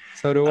much.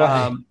 So do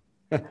I.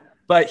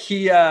 But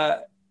he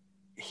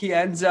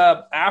ends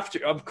up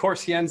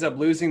he ends up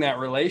losing that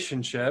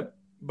relationship.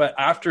 But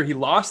after he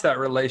lost that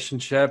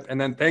relationship and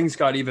then things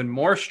got even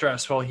more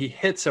stressful, he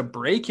hits a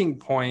breaking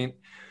point.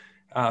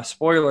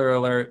 Spoiler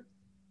alert.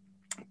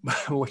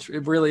 Which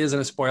it really isn't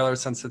a spoiler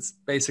since it's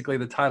basically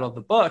the title of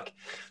the book,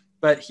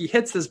 but he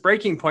hits this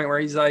breaking point where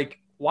he's like,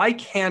 why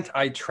can't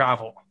I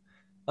travel?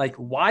 Like,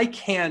 why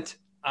can't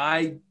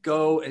I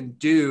go and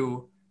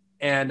do,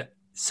 and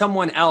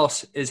someone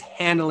else is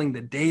handling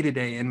the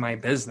day-to-day in my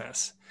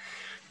business?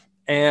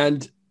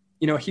 And,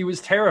 he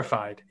was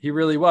terrified. He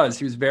really was.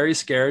 He was very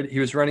scared. He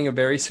was running a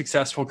very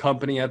successful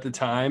company at the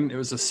time. It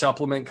was a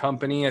supplement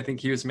company. I think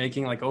he was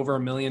making like over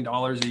 $1 million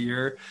a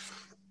year.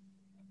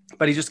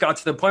 But he just got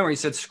to the point where he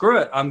said, screw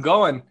it, I'm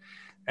going.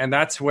 And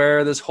that's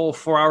where this whole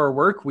 4-hour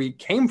work week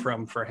came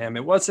from for him.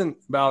 It wasn't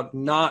about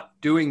not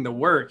doing the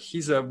work.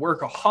 He's a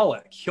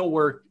workaholic. He'll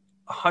work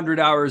 100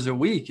 hours a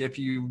week if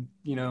you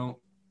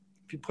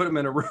put him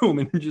in a room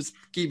and just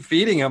keep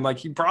feeding him. Like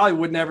he probably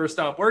would never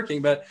stop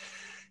working. But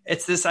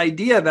it's this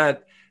idea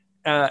that,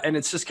 and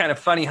it's just kind of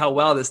funny how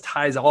well this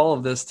ties all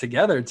of this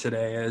together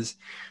today is,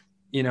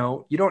 you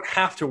don't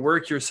have to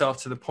work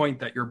yourself to the point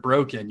that you're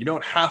broken. You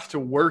don't have to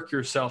work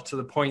yourself to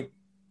the point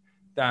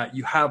that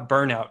you have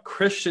burnout.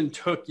 Christian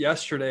took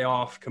yesterday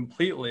off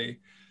completely,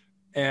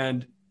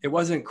 and it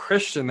wasn't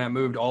Christian that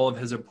moved all of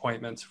his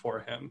appointments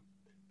for him.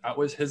 That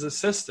was his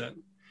assistant.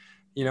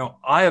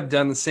 I have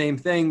done the same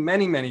thing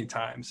many, many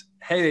times.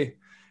 Hey,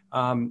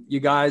 you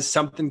guys,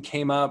 something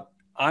came up.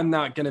 I'm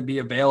not going to be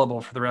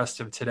available for the rest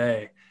of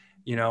today.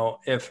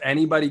 If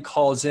anybody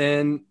calls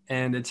in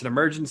and it's an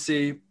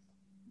emergency,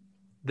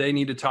 they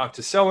need to talk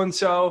to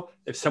so-and-so.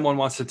 If someone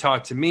wants to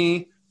talk to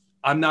me,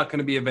 I'm not going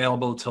to be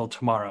available till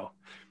tomorrow.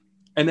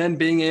 And then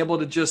being able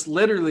to just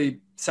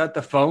literally set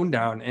the phone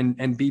down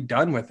and be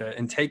done with it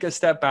and take a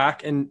step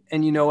back. And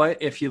you know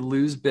what? If you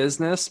lose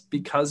business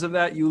because of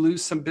that, you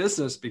lose some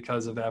business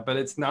because of that, but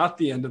it's not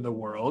the end of the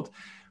world.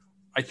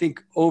 I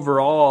think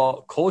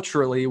overall,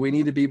 culturally, we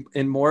need to be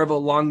in more of a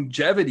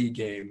longevity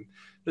game.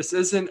 This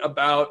isn't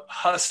about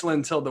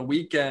hustling till the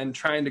weekend,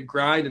 trying to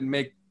grind and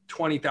make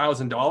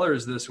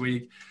 $20,000 this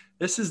week.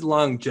 This is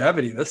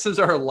longevity. This is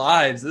our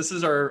lives. This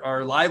is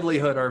our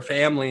livelihood, our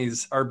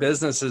families, our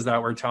businesses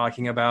that we're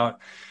talking about.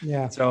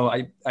 Yeah. So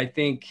I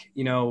think,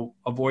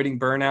 avoiding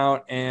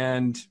burnout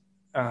and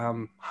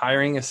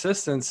hiring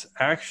assistants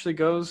actually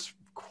goes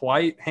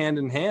quite hand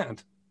in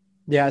hand.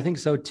 Yeah, I think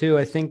so too.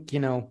 I think,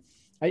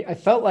 I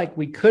felt like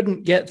we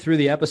couldn't get through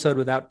the episode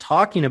without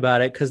talking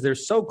about it because they're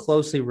so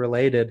closely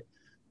related.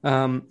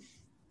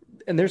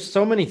 And there's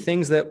so many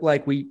things that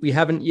like we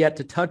haven't yet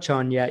to touch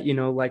on yet.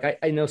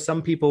 I know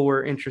some people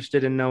were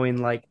interested in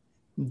knowing, like,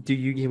 do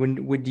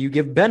you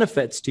give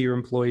benefits to your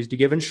employees? Do you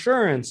give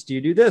insurance? Do you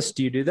do this?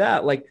 Do you do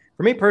that? Like,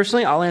 for me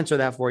personally, I'll answer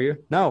that for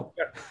you. No,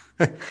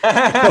 I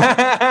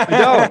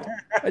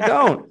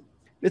don't.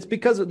 It's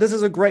because this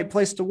is a great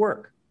place to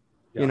work.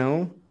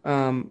 Yeah.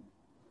 All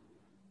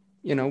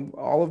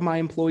of my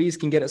employees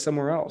can get it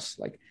somewhere else.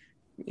 Like,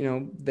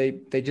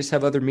 they just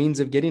have other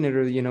means of getting it,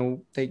 or,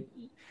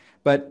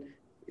 but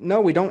no,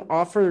 we don't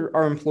offer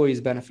our employees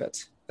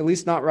benefits, at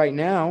least not right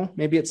now,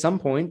 maybe at some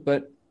point,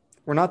 but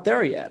we're not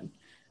there yet.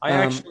 I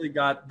actually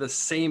got the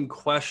same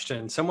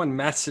question. Someone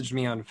messaged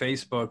me on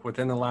Facebook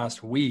within the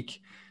last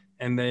week,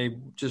 and they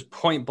just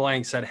point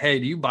blank said, "Hey,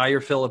 do you buy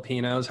your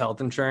Filipinos health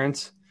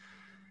insurance?"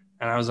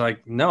 And I was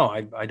like, "No,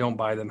 I don't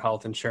buy them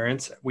health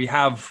insurance. We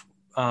have,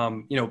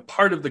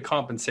 part of the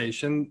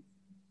compensation,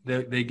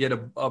 they get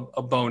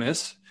a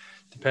bonus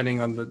depending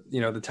on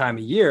the time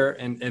of year.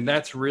 And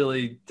that's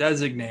really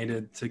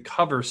designated to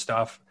cover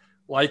stuff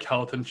like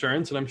health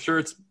insurance. And I'm sure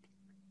it's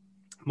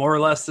more or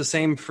less the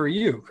same for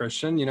you,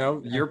 Christian.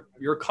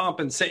 Your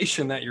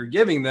compensation that you're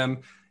giving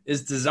them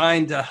is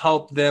designed to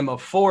help them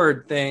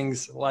afford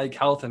things like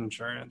health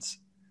insurance.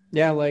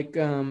 Yeah. Like,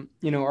 our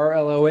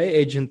LOA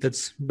agent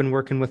that's been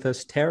working with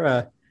us,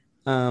 Tara,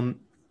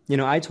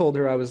 I told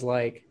her, I was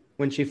like,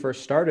 when she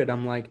first started,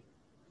 I'm like,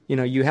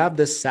 you have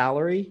this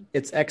salary,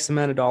 it's X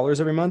amount of dollars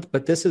every month,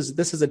 but this is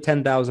a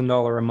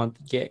 $10,000 a month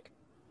gig.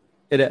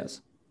 It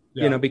is,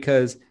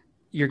 because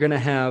you're going to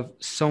have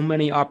so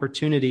many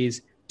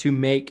opportunities to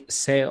make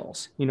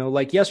sales.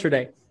 Like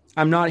yesterday,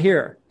 I'm not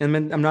here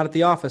and I'm not at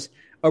the office.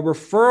 A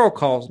referral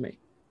calls me.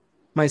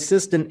 My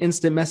assistant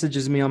instant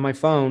messages me on my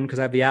phone because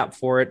I have the app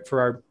for it,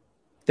 for our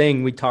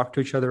thing we talk to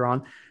each other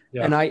on.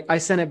 Yeah. And I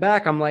sent it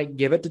back. I'm like,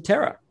 give it to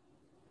Tara.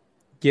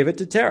 Give it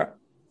to Tara.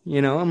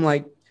 I'm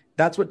like,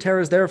 that's what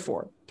Tara's there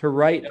for, to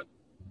write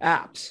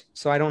apps.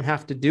 So I don't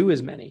have to do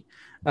as many.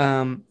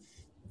 And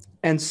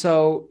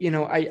so,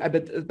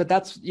 but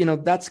that's,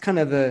 that's kind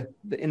of the,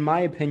 in my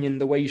opinion,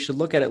 the way you should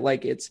look at it.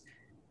 Like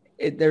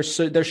there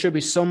should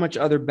be so much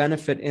other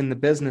benefit in the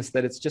business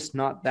that it's just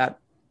not that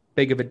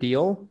big of a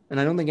deal. And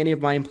I don't think any of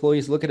my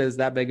employees look at it as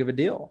that big of a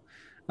deal.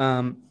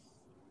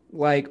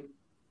 Like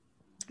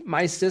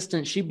my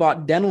assistant, she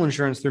bought dental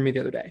insurance through me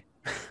the other day.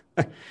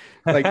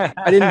 Like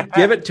I didn't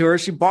give it to her.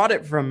 She bought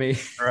it from me.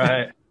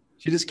 Right.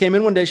 She just came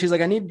in one day. She's like,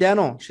 I need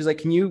dental. She's like,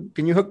 can you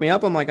hook me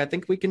up? I'm like, I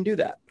think we can do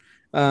that.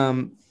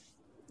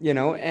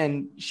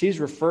 And she's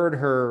referred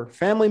her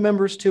family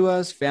members to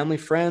us, family,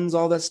 friends,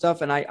 all that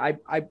stuff. And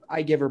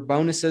I give her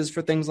bonuses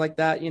for things like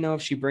that.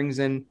 If she brings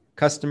in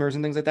customers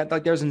and things like that,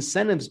 like there's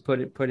incentives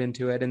put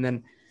into it. And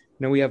then,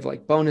 we have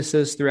like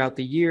bonuses throughout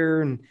the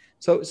year. And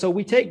so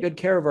we take good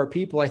care of our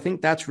people. I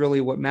think that's really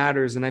what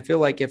matters. And I feel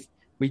like if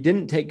we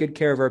didn't take good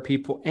care of our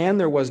people and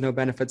there was no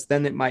benefits,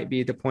 then it might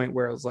be the point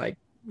where it was like,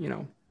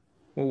 well,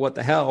 what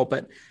the hell?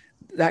 But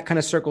that kind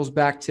of circles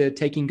back to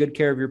taking good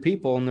care of your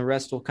people and the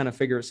rest will kind of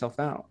figure itself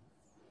out.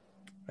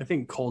 I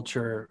think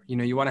culture,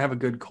 you want to have a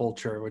good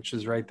culture, which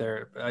is right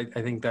there. I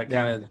think that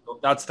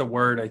that's the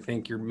word I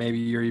think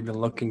you're even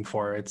looking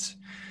for. It's,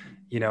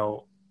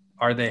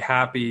 are they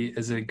happy?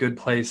 Is it a good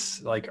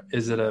place? Like,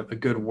 is it a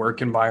good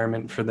work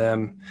environment for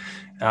them?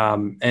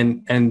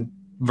 And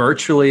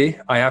virtually,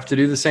 I have to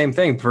do the same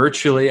thing.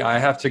 Virtually, I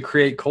have to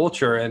create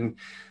culture. And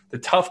the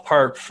tough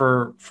part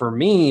for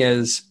me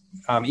is,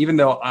 even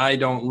though I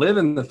don't live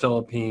in the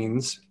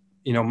Philippines,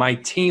 my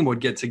team would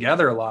get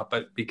together a lot,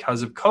 but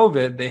because of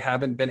COVID, they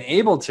haven't been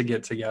able to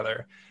get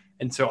together.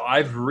 And so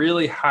I've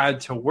really had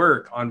to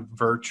work on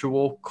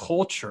virtual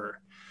culture.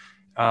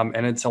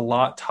 And it's a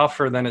lot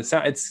tougher than it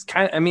sounds. It's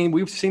kind of, I mean,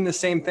 we've seen the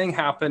same thing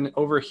happen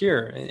over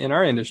here in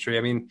our industry.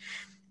 I mean,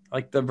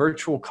 like the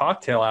virtual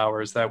cocktail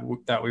hours that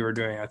we were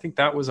doing, I think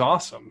that was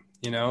awesome.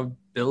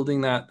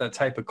 Building that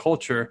type of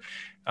culture.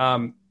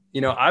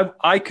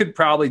 I could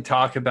probably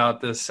talk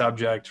about this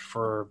subject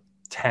for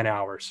 10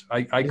 hours.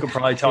 I could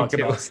probably talk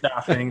about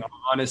staffing,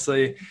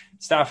 honestly,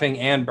 staffing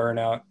and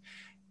burnout.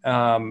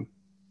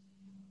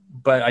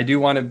 But I do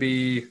want to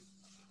be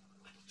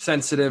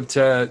sensitive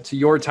to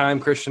your time,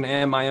 Christian,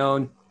 and my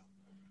own,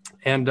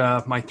 and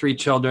my 3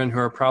 children who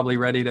are probably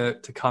ready to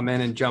come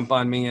in and jump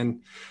on me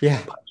and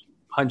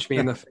punch me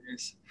in the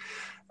face.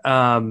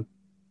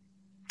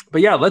 But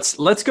yeah,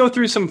 let's go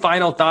through some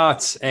final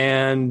thoughts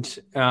and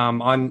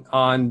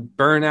on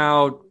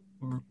burnout,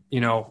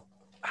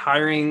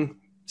 hiring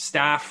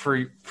staff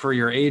for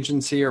your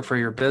agency or for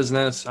your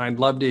business. I'd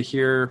love to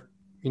hear,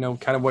 kind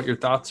of what your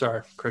thoughts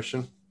are,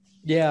 Christian.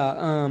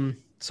 Yeah.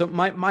 So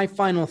my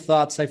final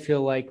thoughts, I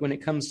feel like when it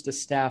comes to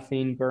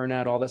staffing,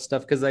 burnout, all that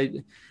stuff, because I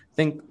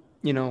think,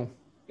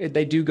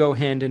 they do go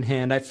hand in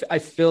hand. I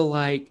feel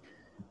like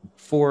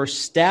for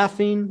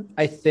staffing,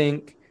 I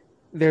think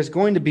there's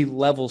going to be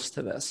levels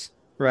to this,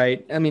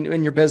 right? I mean,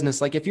 in your business,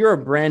 like if you're a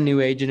brand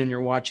new agent and you're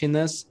watching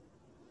this,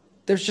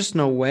 there's just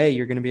no way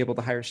you're going to be able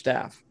to hire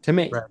staff, to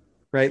me,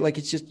 right? Like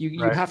it's just,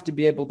 you have to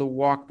be able to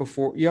walk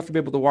before you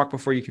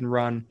can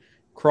run,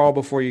 crawl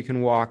before you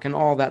can walk, and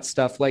all that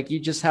stuff. Like you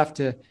just have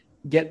to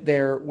get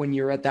there when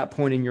you're at that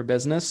point in your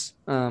business.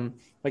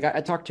 Like I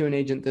talked to an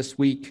agent this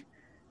week,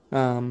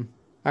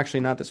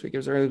 actually not this week,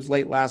 it was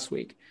late last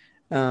week.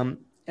 And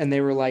they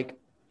were like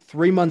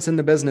 3 months in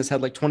the business,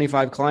 had like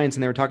 25 clients,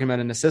 and they were talking about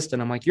an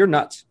assistant. I'm like, you're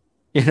nuts.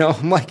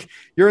 I'm like,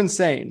 you're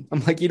insane.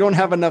 I'm like, you don't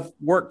have enough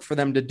work for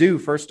them to do,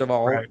 first of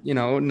all,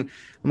 and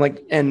I'm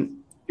like, and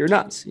you're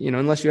nuts,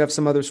 unless you have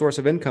some other source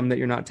of income that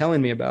you're not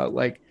telling me about.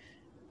 Like,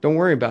 don't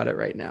worry about it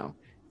right now.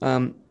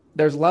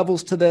 There's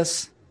levels to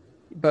this,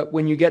 but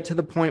when you get to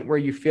the point where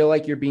you feel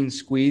like you're being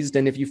squeezed,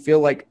 and if you feel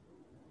like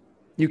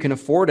you can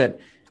afford it,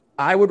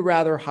 I would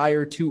rather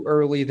hire too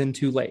early than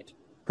too late,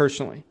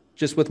 personally,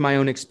 just with my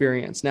own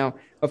experience. Now,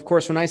 of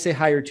course, when I say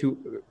hire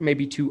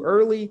maybe too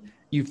early,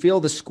 you feel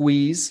the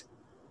squeeze,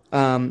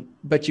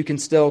 but you can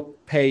still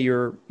pay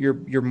your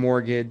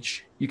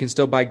mortgage. You can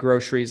still buy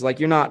groceries. Like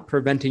you're not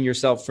preventing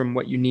yourself from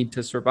what you need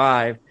to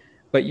survive,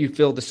 but you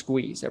feel the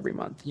squeeze every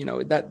month.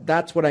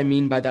 That's what I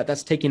mean by that.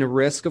 That's taking a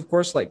risk, of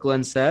course, like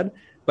Glenn said,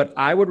 but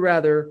I would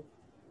rather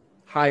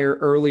hire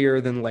earlier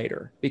than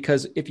later,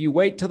 because if you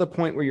wait to the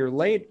point where you're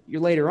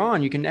later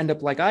on, you can end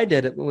up like I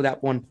did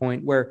at one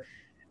point where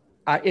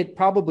it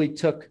probably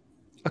took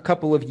a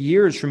couple of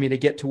years for me to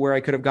get to where I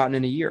could have gotten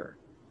in a year,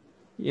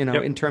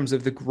 in terms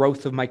of the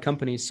growth of my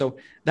company. So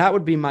that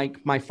would be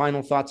my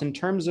final thoughts in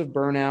terms of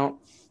burnout.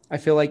 I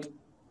feel like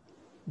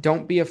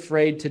don't be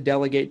afraid to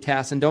delegate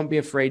tasks, and don't be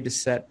afraid to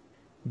set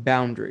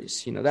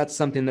boundaries. That's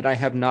something that I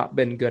have not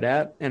been good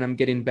at, and I'm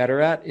getting better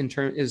at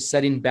is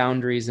setting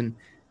boundaries and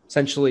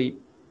essentially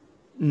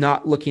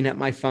not looking at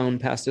my phone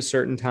past a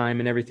certain time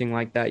and everything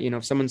like that.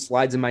 If someone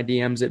slides in my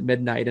DMs at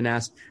midnight and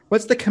asks,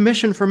 what's the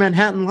commission for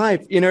Manhattan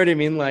Life? You know what I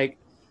mean? Like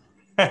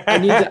I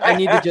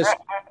need to just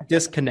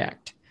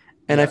disconnect.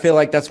 And yes. I feel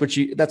like that's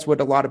what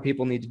a lot of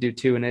people need to do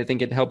too. And I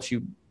think it helps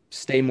you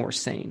stay more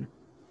sane.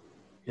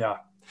 Yeah,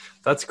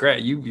 that's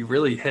great. You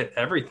really hit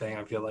everything.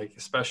 I feel like,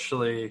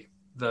 especially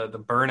the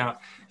burnout.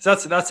 So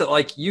that's it.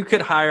 Like you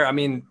could hire,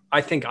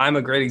 I think I'm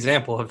a great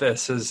example of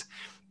this is,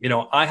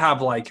 I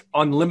have like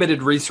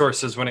unlimited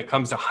resources when it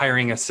comes to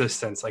hiring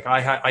assistants. Like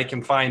I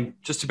can find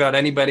just about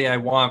anybody I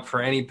want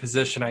for any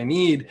position I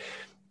need.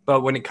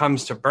 But when it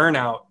comes to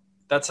burnout,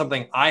 that's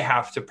something I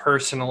have to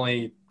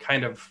personally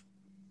kind of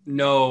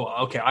know,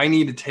 okay, I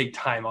need to take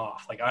time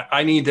off. Like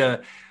I need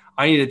to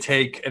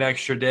take an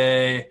extra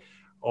day,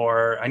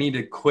 or I need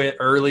to quit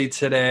early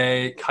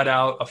today, cut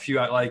out a few,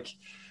 like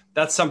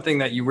that's something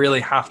that you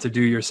really have to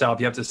do yourself.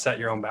 You have to set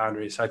your own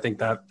boundaries. I think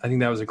that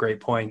was a great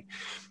point.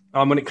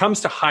 When it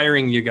comes to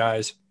hiring, you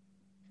guys,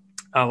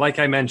 like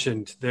I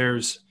mentioned,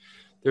 there's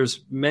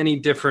many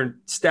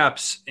different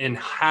steps in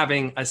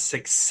having a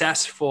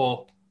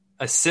successful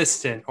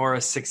assistant or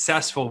a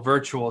successful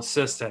virtual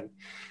assistant.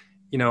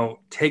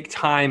 Take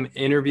time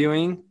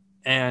interviewing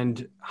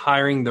and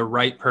hiring the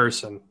right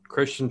person.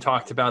 Christian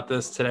talked about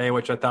this today,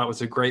 which I thought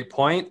was a great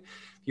point.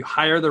 If you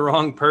hire the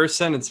wrong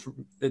person,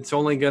 it's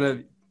only going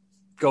to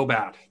go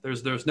bad.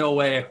 There's no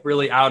way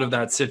really out of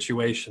that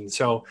situation.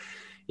 So,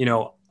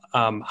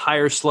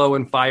 hire slow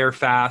and fire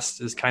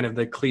fast is kind of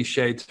the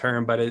cliche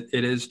term, but it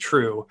is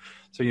true.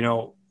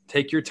 So,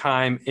 take your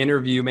time,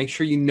 interview, make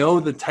sure you know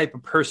the type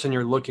of person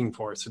you're looking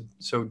for.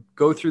 So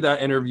go through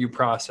that interview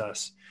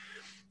process.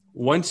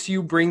 Once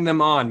you bring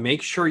them on,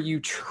 make sure you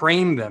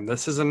train them.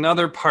 This is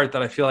another part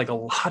that I feel like a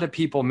lot of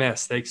people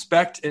miss. They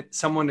expect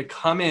someone to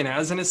come in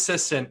as an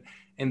assistant,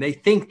 and they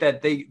think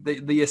that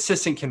the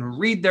assistant can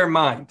read their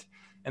mind.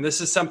 And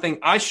this is something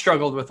I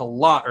struggled with a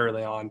lot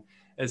early on,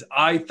 is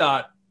I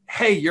thought,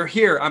 hey, you're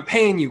here. I'm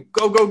paying you.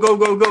 Go,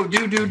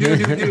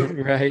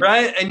 do. Right.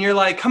 Right. And you're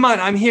like, come on,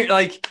 I'm here.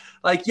 Like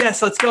like,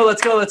 yes, let's go.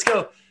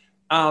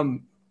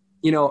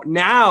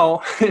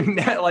 Now,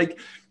 like,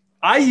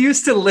 I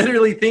used to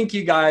literally think,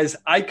 you guys,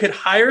 I could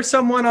hire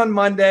someone on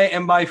Monday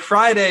and by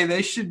Friday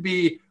they should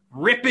be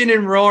ripping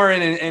and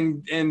roaring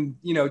and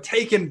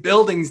taking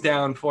buildings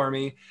down for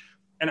me.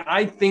 And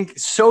I think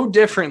so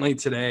differently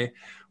today.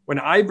 When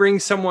I bring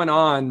someone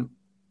on,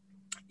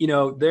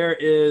 there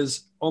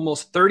is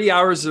almost 30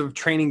 hours of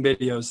training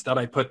videos that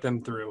I put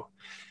them through.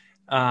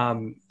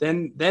 Then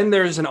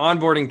there's an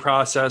onboarding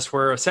process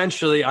where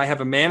essentially I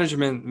have a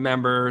management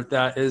member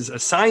that is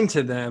assigned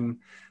to them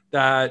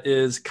that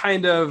is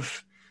kind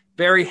of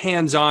very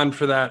hands-on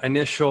for that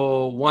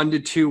initial 1 to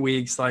 2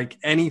 weeks. Like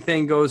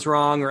anything goes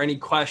wrong or any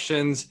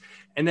questions.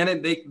 And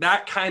then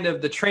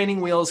the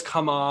training wheels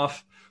come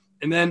off,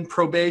 and then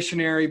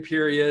probationary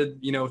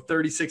period,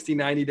 30, 60,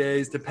 90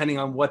 days, depending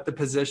on what the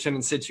position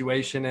and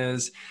situation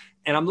is.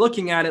 And I'm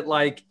looking at it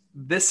like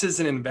this is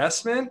an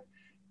investment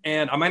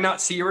and I might not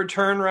see a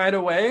return right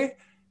away.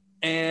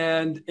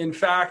 And in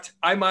fact,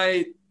 I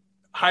might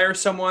hire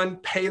someone,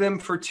 pay them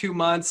for 2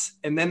 months,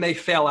 and then they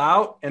fail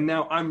out. And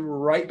now I'm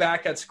right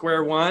back at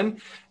square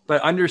one,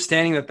 but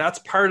understanding that that's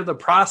part of the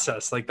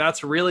process. Like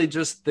that's really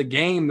just the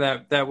game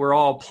that we're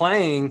all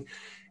playing.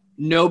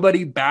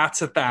 Nobody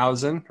bats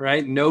 1,000,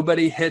 right?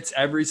 Nobody hits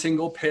every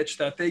single pitch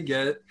that they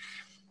get.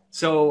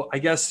 So I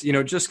guess,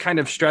 just kind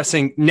of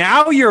stressing.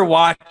 Now you're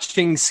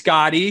watching,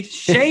 Scotty.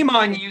 Shame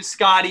on you,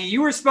 Scotty.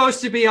 You were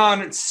supposed to be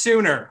on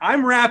sooner.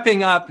 I'm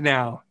wrapping up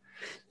now.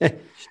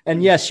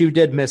 And yes, you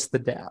did miss the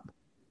dab.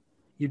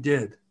 You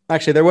did.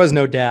 Actually, there was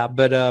no dab,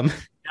 but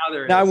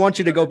now I want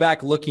you to go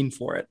back looking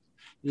for it.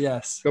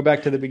 Yes. Go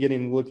back to the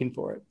beginning looking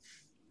for it.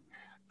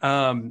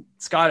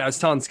 Scott, I was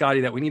telling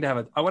Scotty that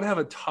I want to have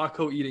a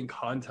taco eating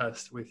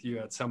contest with you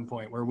at some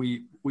point where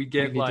we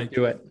get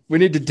do it. We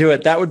need to do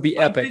it. That would be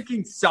epic. I'm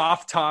thinking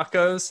soft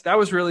tacos. That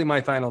was really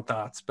my final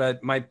thoughts,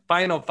 but my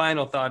final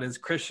thought is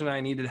Christian and I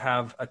need to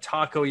have a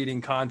taco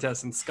eating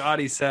contest. And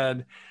Scotty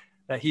said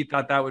that he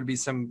thought that would be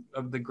some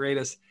of the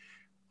greatest.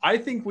 I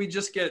think we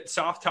just get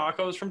soft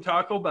tacos from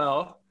Taco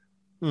Bell.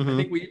 Mm-hmm. I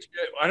think we each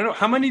get, I don't know.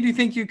 How many do you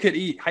think you could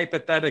eat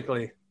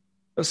hypothetically?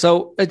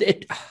 So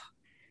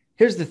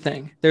here's the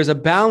thing. There's a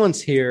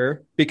balance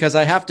here because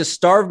I have to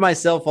starve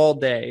myself all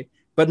day,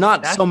 but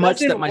not so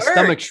much that my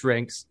stomach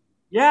shrinks.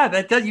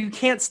 Yeah, you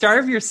can't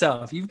starve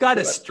yourself. You've got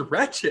to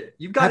stretch it.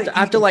 You've got to. I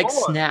have to like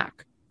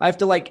snack. I have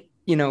to like,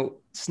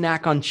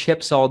 snack on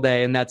chips all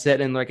day and that's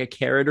it. And like a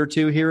carrot or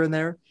two here and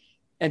there.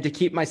 And to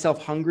keep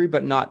myself hungry,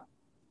 but not,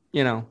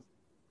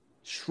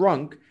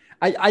 shrunk.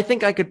 I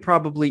think I could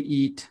probably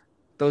eat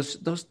those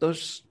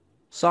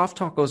soft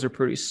tacos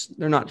are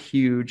they're not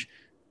huge.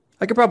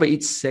 I could probably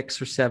eat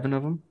 6 or 7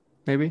 of them,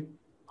 maybe.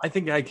 I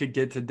think I could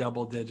get to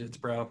double digits,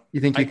 bro. You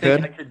think you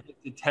could? I could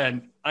get to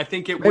 10. I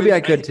think it would. Maybe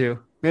I could too.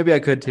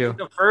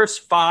 The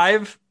first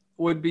 5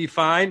 would be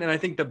fine. And I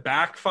think the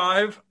back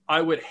 5, I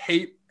would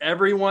hate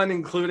everyone,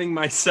 including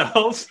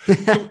myself,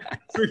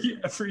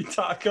 every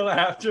taco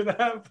after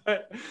that.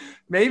 But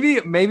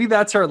maybe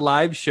that's our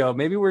live show.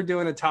 Maybe we're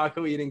doing a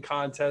taco eating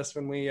contest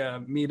when we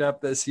meet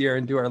up this year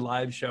and do our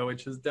live show,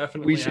 which is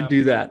definitely we should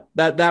do that.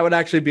 That would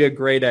actually be a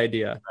great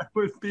idea. That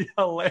would be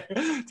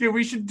hilarious, dude.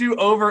 We should do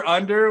over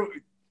under.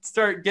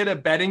 Get a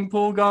betting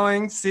pool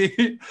going. See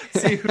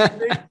who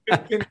can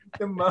eat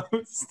the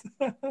most.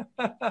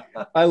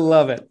 I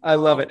love it.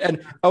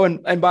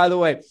 And by the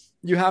way,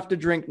 you have to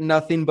drink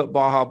nothing but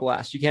Baja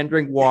Blast. You can't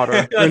drink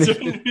water.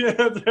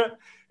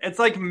 It's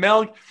like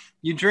milk.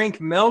 You drink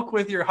milk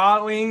with your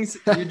hot wings.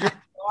 You drink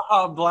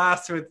Baja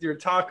Blast with your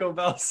Taco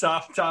Bell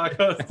soft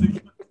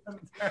tacos.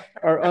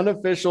 Our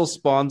unofficial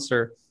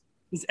sponsor.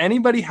 Does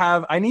anybody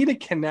have? I need to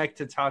connect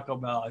to Taco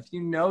Bell. If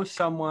you know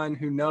someone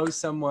who knows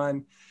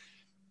someone,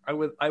 I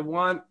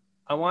want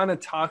a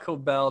Taco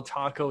Bell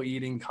taco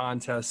eating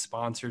contest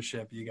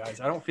sponsorship, you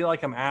guys. I don't feel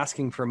like I'm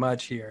asking for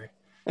much here.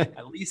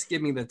 At least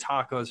give me the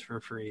tacos for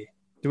free.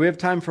 Do we have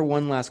time for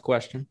one last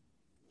question?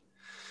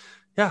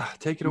 Yeah,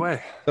 take it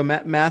away. So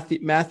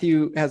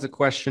Matthew has a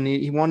question.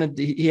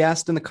 He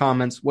asked in the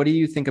comments, what do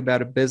you think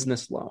about a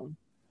business loan?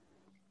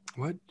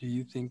 What do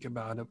you think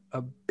about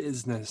a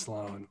business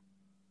loan?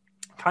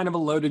 Kind of a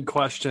loaded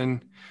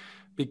question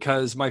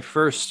because my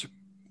first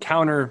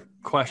counter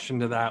question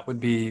to that would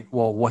be,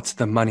 well, what's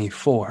the money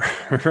for?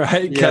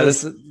 Right?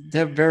 Because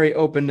they're very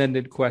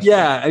open-ended question.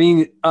 Yeah. I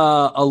mean,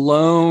 a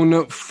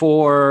loan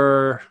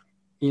for,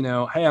 hey,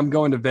 I'm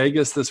going to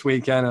Vegas this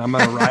weekend and I'm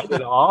going to write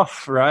it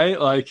off. Right.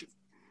 Like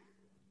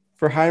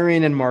for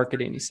hiring and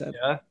marketing, he said.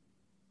 Yeah.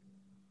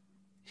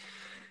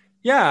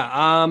 Yeah.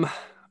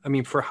 I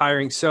mean, for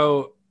hiring.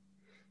 So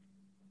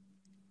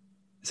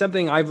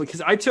something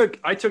because I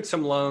took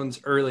some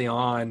loans early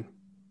on.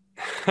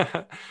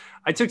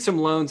 I took some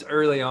loans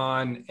early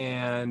on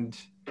and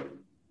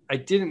I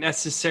didn't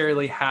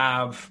necessarily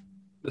have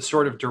the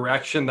sort of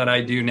direction that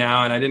I do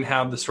now. And I didn't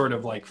have the sort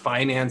of like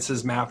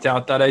finances mapped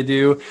out that I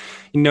do.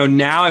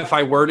 Now if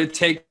I were to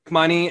take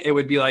money, it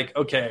would be like,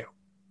 okay,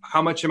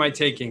 how much am I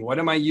taking? What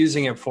am I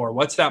using it for?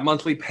 What's that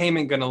monthly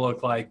payment going to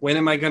look like? When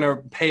am I going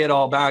to pay it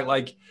all back?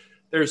 Like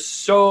there's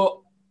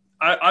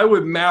I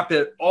would map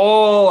it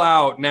all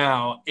out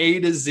now, A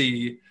to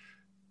Z.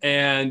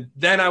 And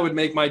then I would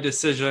make my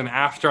decision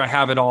after I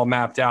have it all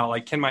mapped out.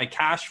 Like, can my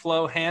cash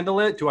flow handle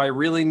it? Do I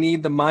really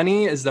need the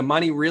money? Is the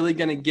money really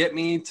going to get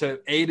me to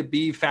A to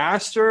B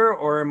faster?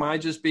 Or am I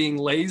just being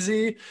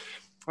lazy?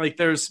 Like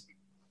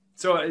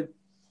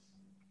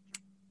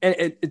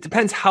it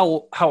depends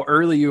how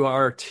early you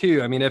are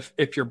too. I mean,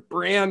 if you're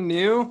brand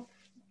new,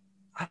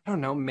 I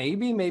don't know,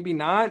 maybe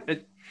not.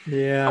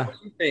 Yeah.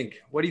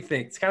 What do you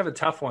think? It's kind of a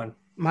tough one.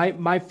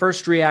 My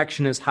first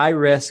reaction is high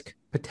risk,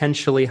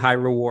 potentially high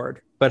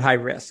reward, but high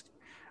risk.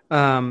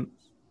 And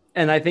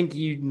I think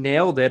you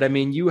nailed it. I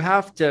mean, you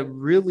have to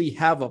really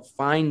have a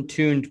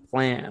fine-tuned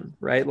plan,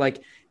 right?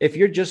 Like if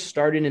you're just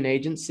starting an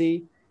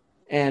agency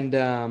and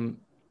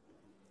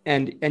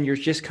you're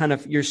just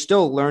you're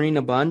still learning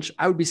a bunch,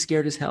 I would be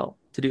scared as hell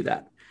to do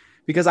that.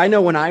 Because I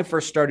know when I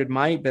first started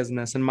my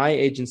business and my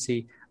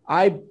agency,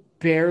 I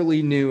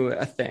barely knew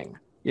a thing.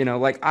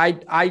 Like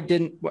if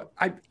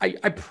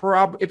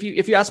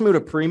you asked me what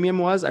a premium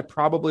was, I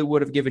probably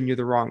would have given you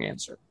the wrong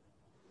answer.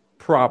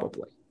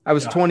 Probably. I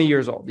was 20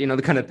 years old,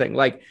 the kind of thing.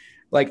 Like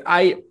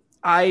I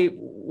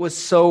was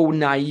so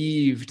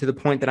naive to the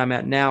point that I'm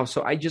at now.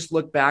 So I just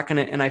look back on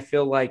it and I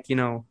feel like,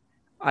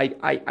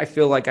 I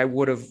feel like I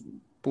would have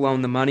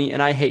blown the money,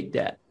 and I hate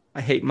debt.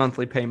 I hate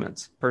monthly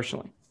payments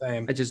personally.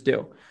 Same. I just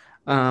do.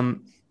 And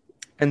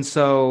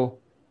so,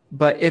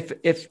 but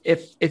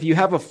if you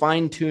have a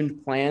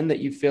fine-tuned plan that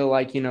you feel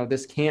like,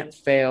 this can't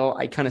fail,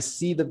 I kind of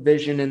see the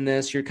vision in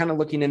this, you're kind of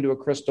looking into a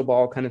crystal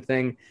ball kind of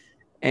thing.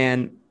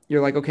 And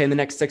you're like, okay, in the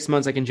next 6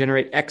 months, I can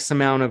generate X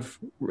amount of,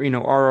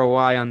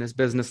 ROI on this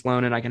business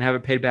loan and I can have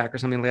it paid back or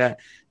something like that.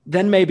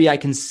 Then maybe I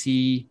can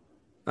see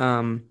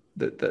the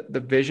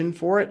vision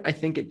for it. I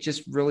think it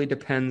just really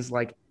depends.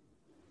 Like,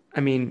 I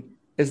mean,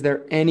 is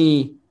there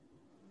any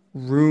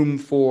room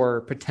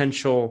for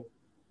potential,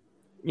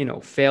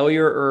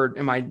 failure, or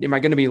am I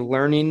going to be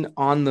learning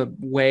on the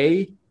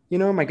way?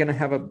 Am I going to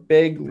have a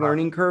big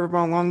learning curve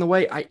along the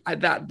way?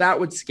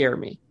 That would scare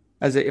me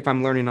if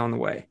I'm learning on the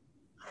way.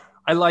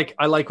 I like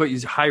what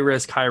you high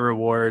risk, high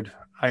reward.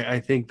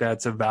 I think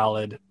that's a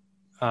valid.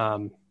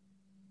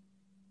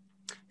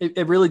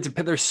 It really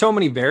depends. There's so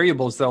many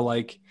variables though.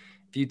 Like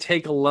if you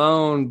take a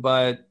loan,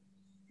 but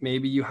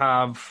maybe you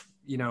have,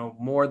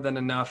 more than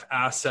enough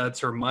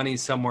assets or money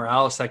somewhere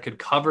else that could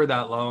cover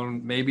that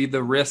loan, maybe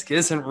the risk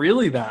isn't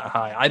really that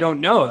high. I don't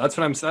know. That's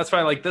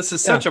why like, this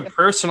is such a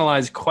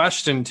personalized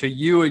question to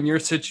you and your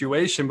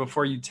situation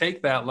before you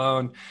take that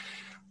loan.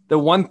 The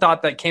one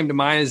thought that came to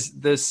mind is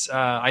this,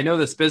 I know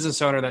this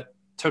business owner that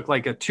took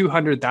like a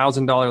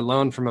 $200,000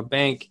 loan from a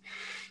bank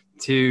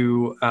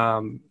to,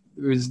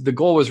 the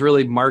goal was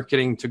really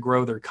marketing to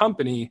grow their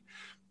company.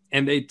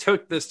 And they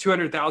took this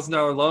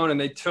 $200,000 loan and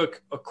they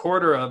took a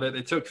quarter of it.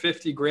 They took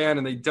 50 grand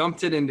and they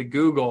dumped it into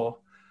Google.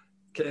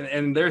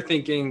 And they're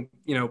thinking,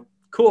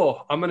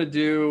 cool, I'm going to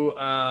do,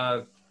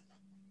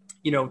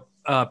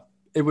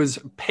 it was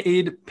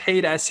paid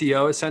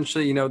SEO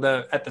essentially,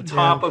 at the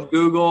top of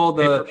Google,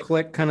 the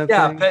pay-per-click kind of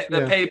thing.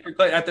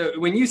 Pay-per-click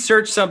when you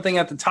search something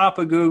at the top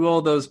of Google,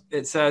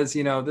 it says,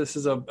 this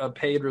is a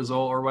paid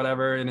result or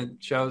whatever. And it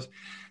shows,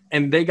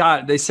 and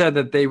they said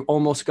that they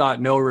almost got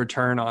no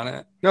return on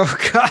it. Oh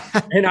God.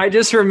 And I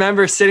just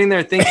remember sitting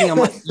there thinking, I'm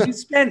like, you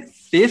spent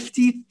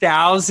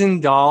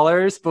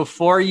 $50,000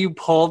 before you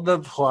pulled the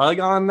plug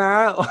on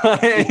that.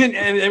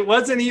 and it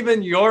wasn't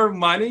even your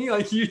money.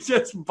 Like you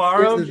just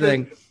borrowed. Here's the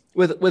thing.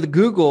 With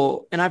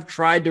Google, and I've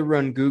tried to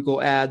run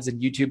Google ads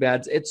and YouTube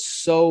ads, it's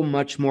so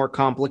much more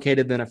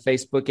complicated than a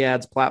Facebook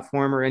ads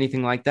platform or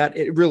anything like that.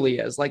 It really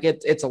is. Like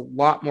it's a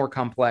lot more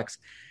complex.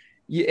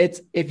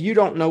 If you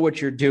don't know what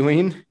you're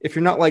doing, if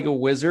you're not like a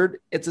wizard,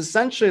 it's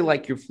essentially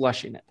like you're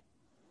flushing it.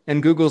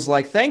 And Google's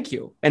like, thank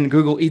you. And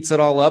Google eats it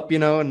all up,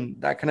 and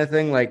that kind of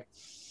thing. Like,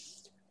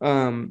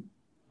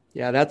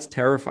 yeah, that's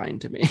terrifying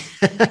to me.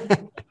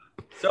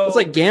 So it's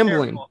like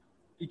gambling.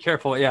 Be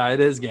careful. Yeah, it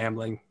is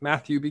gambling.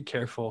 Matthew, be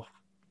careful.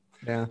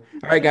 Yeah.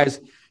 All right,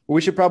 guys.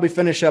 We should probably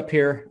finish up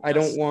here. I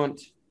don't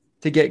want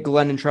to get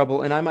Glenn in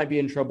trouble, and I might be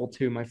in trouble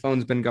too. My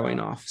phone's been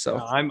going off. So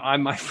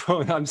I'm my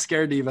phone. I'm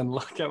scared to even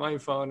look at my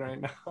phone right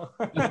now.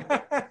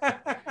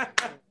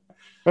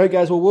 All right,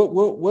 guys.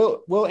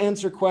 Well, we'll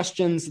answer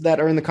questions that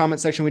are in the comment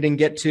section we didn't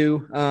get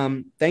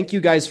to. Thank you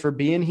guys for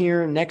being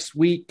here. Next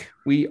week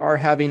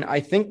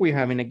I think we're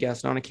having a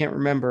guest on. I can't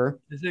remember.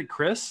 Is it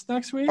Chris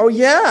next week? Oh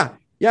yeah.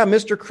 Yeah.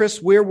 Mr.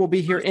 Chris Weir will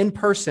be here in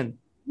person.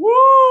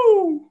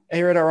 Woo!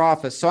 Here at our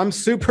office. So I'm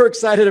super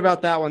excited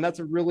about that one. That's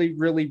a really,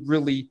 really,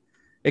 really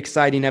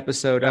exciting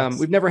episode. Yes.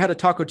 We've never had a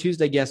Taco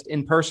Tuesday guest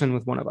in person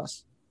with one of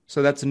us.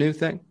 So that's a new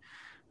thing.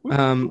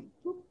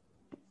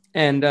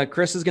 And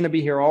Chris is going to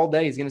be here all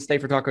day. He's going to stay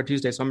for Taco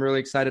Tuesday. So I'm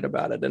really excited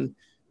about it. And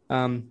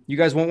you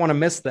guys won't want to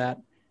miss that.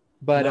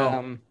 But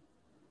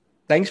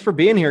thanks for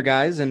being here,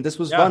 guys. And this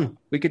was fun.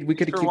 We could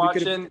keep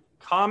watching.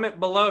 Comment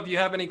below if you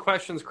have any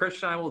questions.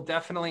 Christian and I will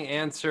definitely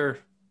answer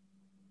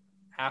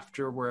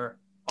after we're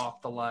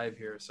off the live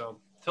here. So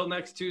till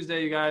next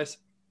Tuesday, you guys.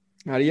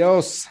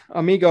 Adios,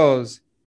 amigos.